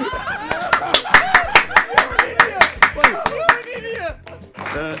 Applause for him.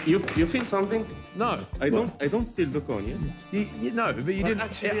 You feel something? No. I don't steal the coin. Yes. You no, but you didn't.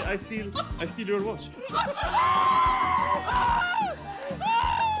 Actually, I steal your watch.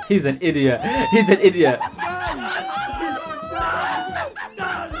 He's an idiot. He's an idiot.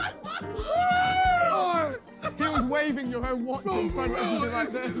 He was waving your own watch in front of you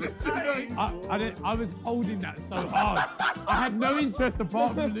like this. I was holding that so hard. I had no interest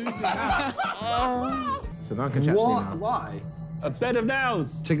apart from losing that. So now I can chat to me now. Why? A bed of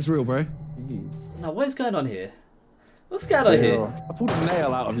nails. Check it's real, bro. Now, what is going on here? What's going on here? I pulled a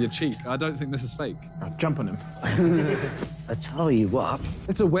nail out of your cheek. I don't think this is fake. I'll jump on him. I tell you what,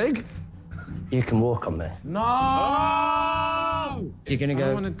 It's a wig? you can walk on me. No! You're gonna I go.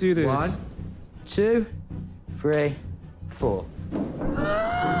 don't want to do this. 1, 2, 3, 4.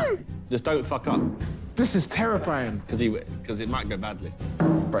 Just don't fuck up. This is terrifying. Because it might go badly.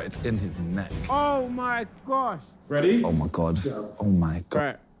 Bro, it's in his neck. Oh my gosh. Ready? Oh my god. Oh my god.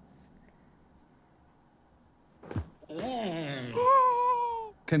 Right.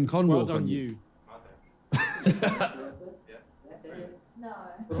 Can Con Well walk done, on you.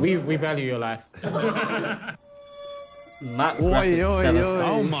 We value your life. Matt Oi, Graphics oi, 7 oi. star.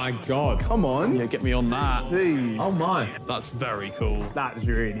 Oh my god. Come on. Yeah, get me on that. Please. Oh my. That's very cool. That's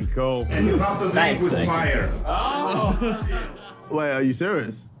really cool. And you have to That is lead with pretty fire. Oh! Wait, are you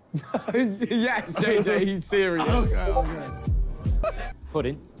serious? Yes, JJ, he's serious. Okay.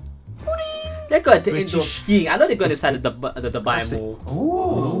 Pudding. They're going to indoor skiing. I know they're going inside the Dubai Mall.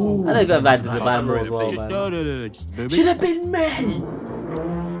 I know they're going back to the Dubai Mall as well, man. No, just baby. Should have been me. I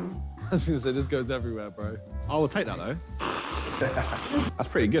was gonna say this goes everywhere, bro. I will take that though. That's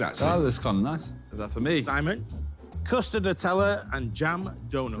pretty good actually. Oh, this is kind of nice. Is that for me? Simon, custard Nutella and jam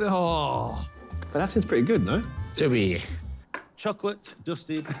donut. Oh, But that seems pretty good, no? to be. Chocolate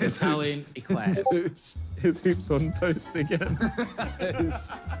dusted Italian eclairs. His hoops on toast again.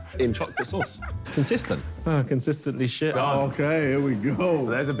 In chocolate sauce. Consistent. Oh, consistently shit. Okay, here we go.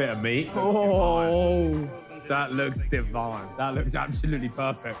 There's a bit of meat. Oh, that looks divine. That looks absolutely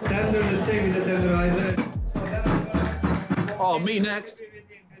perfect. Tender the steak with the tenderizer. Oh, me next.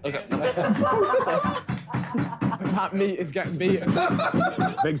 Okay. That meat is getting beaten.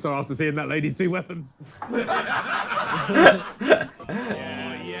 Big star after seeing that lady's 2 weapons.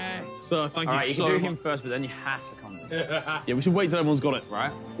 Yeah. So thank All right, you you so can do much. him first, but then you have to come. Yeah, we should wait till everyone's got it,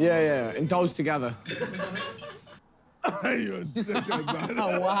 right? Yeah. Indulge together.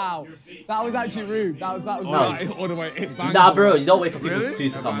 Oh, wow. That was actually rude. That was No. All the way. Nah, bro, you don't wait for people's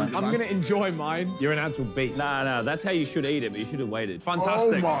food to come, man. I'm gonna enjoy mine. You're an actual beast. No, that's how you should eat it, but you should have waited.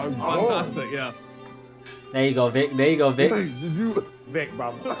 Fantastic. Oh my God. Fantastic, yeah. There you go, Vic. There you go, Vic. Vic,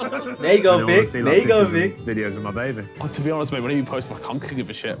 bro. There you go, Vic. There you go, Vic. Videos of my baby. Oh, to be honest, mate, whenever you post my cunt, I could give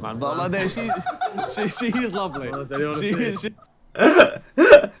a shit, man. But like, She is lovely.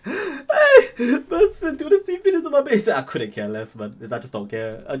 Listen, do you want to see videos of my baby? I couldn't care less, man. I just don't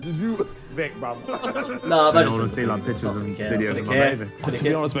care. Vic, bro. Nah, I man. don't want to see like pictures and videos of my baby. to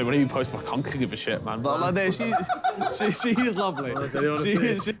be honest, mate, whenever you post my cunt, I could give a shit, man. But like, She is lovely.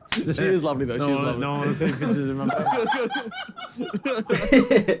 She is lovely though. She is lovely. No one wants to see pictures of my baby.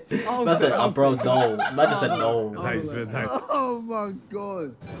 Man said, oh, bro, no. Man just said no. Thanks, thanks. Oh my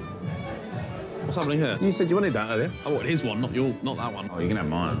God. what's happening here? You said you wanted that earlier. I want his one, not that one. Oh, you can have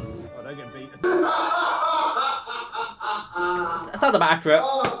mine. Oh, don't get beaten. That sounds about accurate.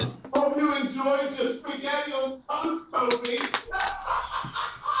 Hope you enjoyed your spaghetti on toast, Toby.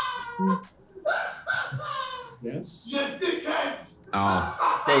 Yes. You dickheads.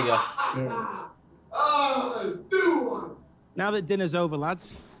 Oh. There you go. Oh, now that dinner's over,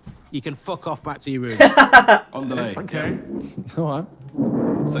 lads, you can fuck off back to your rooms. On delay. Okay. All right.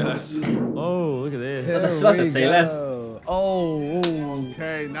 Say less. Oh, look at this. That's a say less. Oh.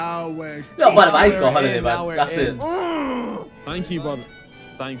 Okay, now we're... No, but I got holiday, man. That's it. Thank you, brother.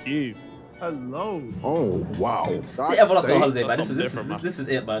 Thank you. Hello. Oh, wow. See, everyone's got holiday, man. This is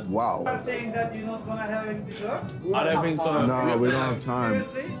it, man. Wow. I'm saying that you're not gonna have any dessert? I don't think so. No, we don't have time.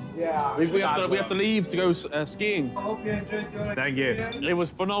 Yeah. We have to leave to go skiing. I hope you enjoyed your Thank you. It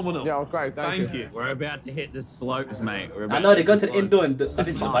was phenomenal. Yeah, it was great. Thank you. We're about to hit the slopes, mate. I know they go to the indoor and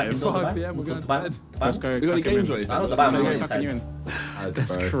It's 5 p.m. We're going to bed. Let's go. We got any games or anything? I know the Bible.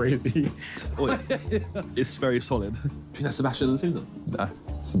 That's crazy. Oh, it's very solid. Do you think that's Sebastian and Susan? No,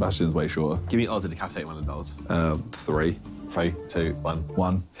 Sebastian's way shorter. Give me odds to decapitate one of those. 3. 3, 2, 1.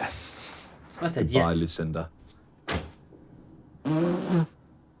 1. Yes. I said Goodbye, yes. Lucinda.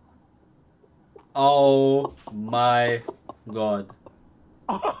 Oh my god.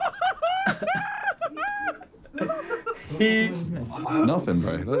 Nothing,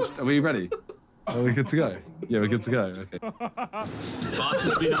 bro. Are we ready? Are we good to go? Yeah, we're good to go. Okay. Bus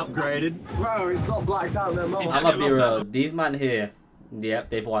has been upgraded. Bro, it's not blacked out no more. I'm gonna be real. These man here, yep,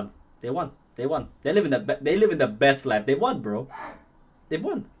 they've won. They won. They won. They live in the best life. They won, bro. They've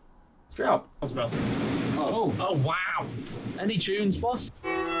won. Straight up. Oh, wow. Any tunes, boss?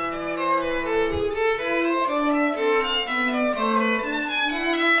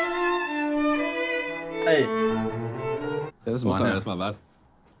 Hey. This is Sorry, mine. that's my bad.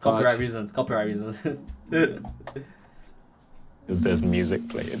 Copyright reasons. Copyright reasons. Because there's music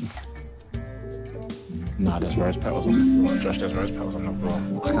playing. Nah, there's rose petals on. Josh, there's rose petals on the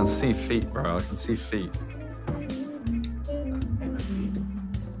floor. I can see feet, bro. I can see feet.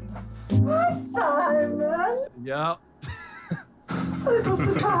 Hi, Simon. Yeah. A little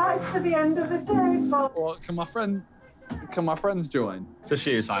surprise for the end of the day, Bob. What? Can my friends join? Just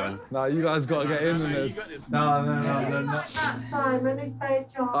you, Simon. No, you guys got to get in on this. No. Like that, Simon, if they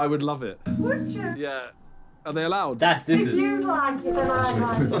join. I would love it. Would you? Yeah. Are they allowed? This If is. you like it, then I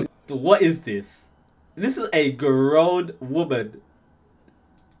like it. What is this? This is a grown woman.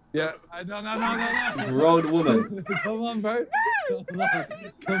 Yeah. No. Grown woman. Come on, bro.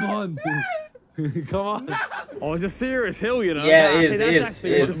 Come on. Come on. Oh, it's a serious hill, you know. Yeah, it is. See, It that's is.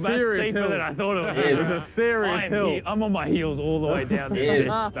 actually It it's is. serious steeper than I thought it was. It is. It's a serious hill. I'm on my heels all the way down this It is.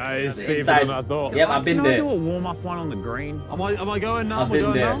 bitch. That is steeper Inside. than I thought. Yep, I've been Can I there. do a warm-up one on the green? Am I going now? I've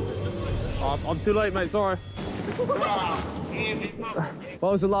been there. I'm too late, mate. Sorry.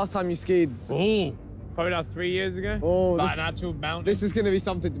 What was the last time you skied? Oh, probably about 3 years ago. Oh, Like an actual mountain. this is going to be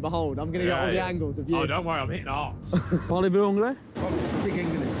something to behold. I'm going to get all the angles of you. Oh, don't worry, I'm hitting arse. Parlez-vous anglais? Speak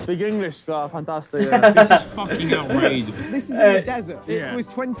English. Speak English, fantastic. Yeah. This is fucking outrageous. This is in the desert. Yeah. It was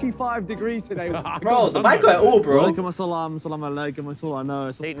 25 degrees today. Bro, the mic got it all, bro. Walaikum assalam, salam alaikum, that's all I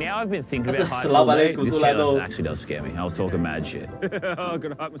know. See, now I've been thinking That's about heights salam all day. alaikum, This all I challenge know. actually does scare me. I was talking mad shit. Oh,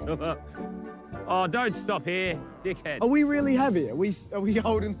 gonna hype myself up. Oh, don't stop here, dickhead. Are we really heavy? Are we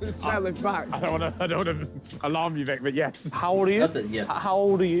holding the challenge back? I don't want to alarm you, Vic, but yes. How old are you? That's it, yes. How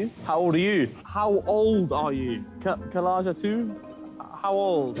old are you? How old are you? How old are you? Kalaja 2? How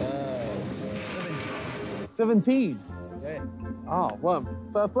old? 17. Yeah. Oh, well,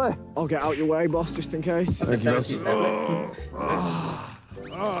 fair play. I'll get out your way, boss, just in case. That's a 17.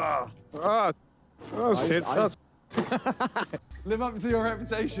 Oh, shit. Live up to your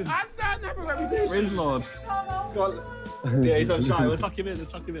reputation. I don't have a reputation. Where's Lord? Yeah, he's on shy. We'll tuck him in.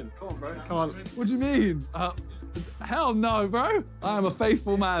 Let's tuck him in. Come on, bro. Come on. What do you mean? Hell no, bro. I am a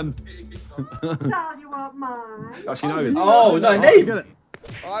faithful man. Sal, you want mine? Oh, she knows. Oh, no, Nate.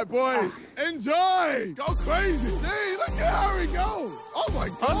 All right, boys, enjoy. Go crazy. See, look at Harry go. Oh my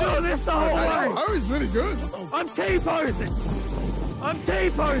God. I'm doing this the whole way. Harry's really good. I'm T-posing. I'm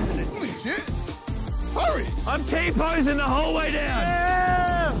T-posing. Holy shit. Hurry. I'm T-posing the whole way down.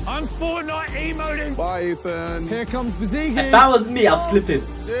 Yeah. I'm Fortnite emoting. Bye, Ethan. Here comes Bazigi. If that was me, I'm slipping.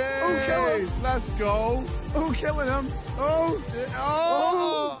 Yay. Let's go. Oh, killing him. Oh.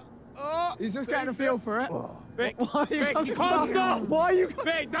 Oh. He's just getting a feel for it. Vic, Why are you Vic, coming you can't back? stop. Why are you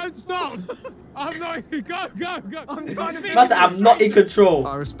Vic, don't stop. I'm not. Go. I'm trying to But I'm not in control.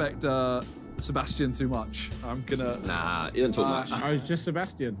 I respect Sebastian too much. I'm gonna. Nah, you don't talk much. I was just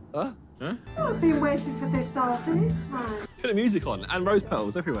Sebastian. Huh? I've been waiting for this all day, Slime. Put the music on and rose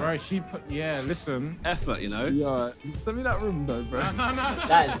petals everywhere. Right, she put. Yeah, listen. Effort, you know. Yeah, right. Send me that room though, bro. No.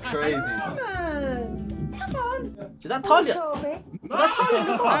 That is crazy. Come on. Is that Talia? Toby. Is that Talia in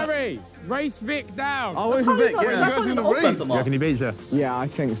the box? Harry, race Vic down. Oh, where's Vic? Is that Talia in the old person box? he beats you? Yeah, I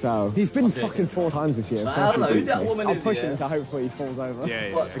think so. He's been fucking 4 times this year. I don't know who that woman I'll is. push Yeah. him to hopefully he falls over.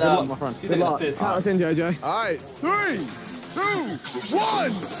 Yeah. What Good luck, my friend. Good Good luck. Count us in, JJ. All right, 3,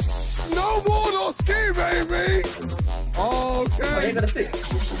 1. Snowboard or ski, baby. Okay. Are you gonna stick?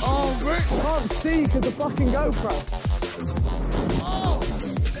 Oh, Vic. Can't see because the fucking GoPro. Oh,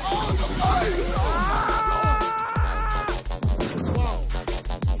 the face. Oh,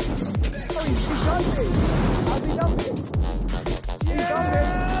 he done it. Has he done it? He done it.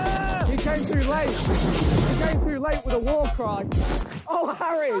 He came too late. He came too late with a war cry. Oh,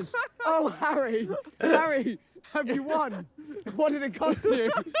 Harry. Oh, Harry. Harry, have you won? What did it cost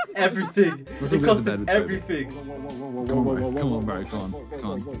you? Everything. It cost him everything. Come on, bro. Come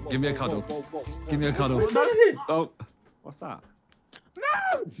on. Give me a cuddle. Give me a cuddle. Oh, what's that?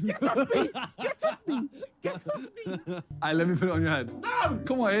 No! Get off me! Get off me! Get off me! Alright, let me put it on your head. No!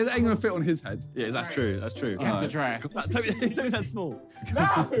 Come on, it ain't gonna fit on his head. Yeah, that's true. That's true. You have to try. Tell me that's small.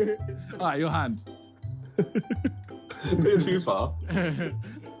 No! Alright, your hand. Bit too far.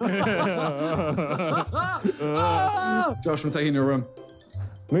 Josh, we're taking your room.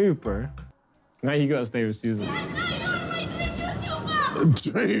 Move, bro. Now you gotta stay with Susan.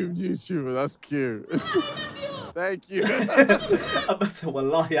 Dream YouTuber, that's cute. Thank you. I'm about to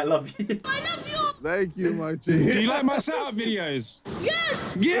wallahi, I love you. Thank you, my G. Do you like my setup videos?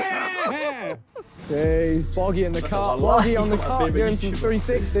 Yes! Yeah! Jeez, Boggy in the car. Boggy on the car doing some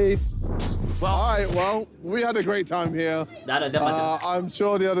 360s. Well, all right, well, we had a great time here. I'm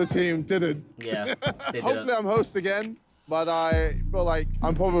sure the other team didn't. Yeah, they Hopefully I'm host again, but I feel like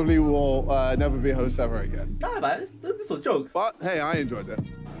I probably will never be a host ever again. Nah, man, this was jokes. But hey, I enjoyed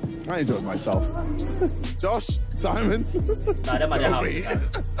it. I enjoyed myself. Josh, Simon. Nah, that might have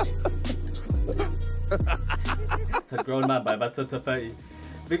The grown man by about to 30.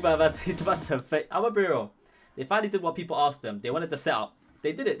 Big man about to 30. I'm a bro. They finally did what people asked them. They wanted the setup.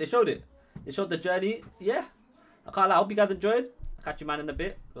 They did it. They showed it. They showed the journey. Yeah. I can't lie. I hope you guys enjoyed. I'll catch you man in a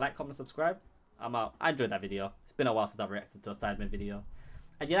bit. Like, comment, subscribe. I'm out. I enjoyed that video. It's been a while since I've reacted to a Sidemen video.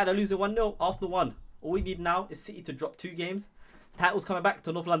 And United losing 1-0. Arsenal won. All we need now is City to drop 2 games. Title's coming back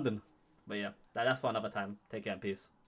to North London. But yeah, that's for another time. Take care and peace.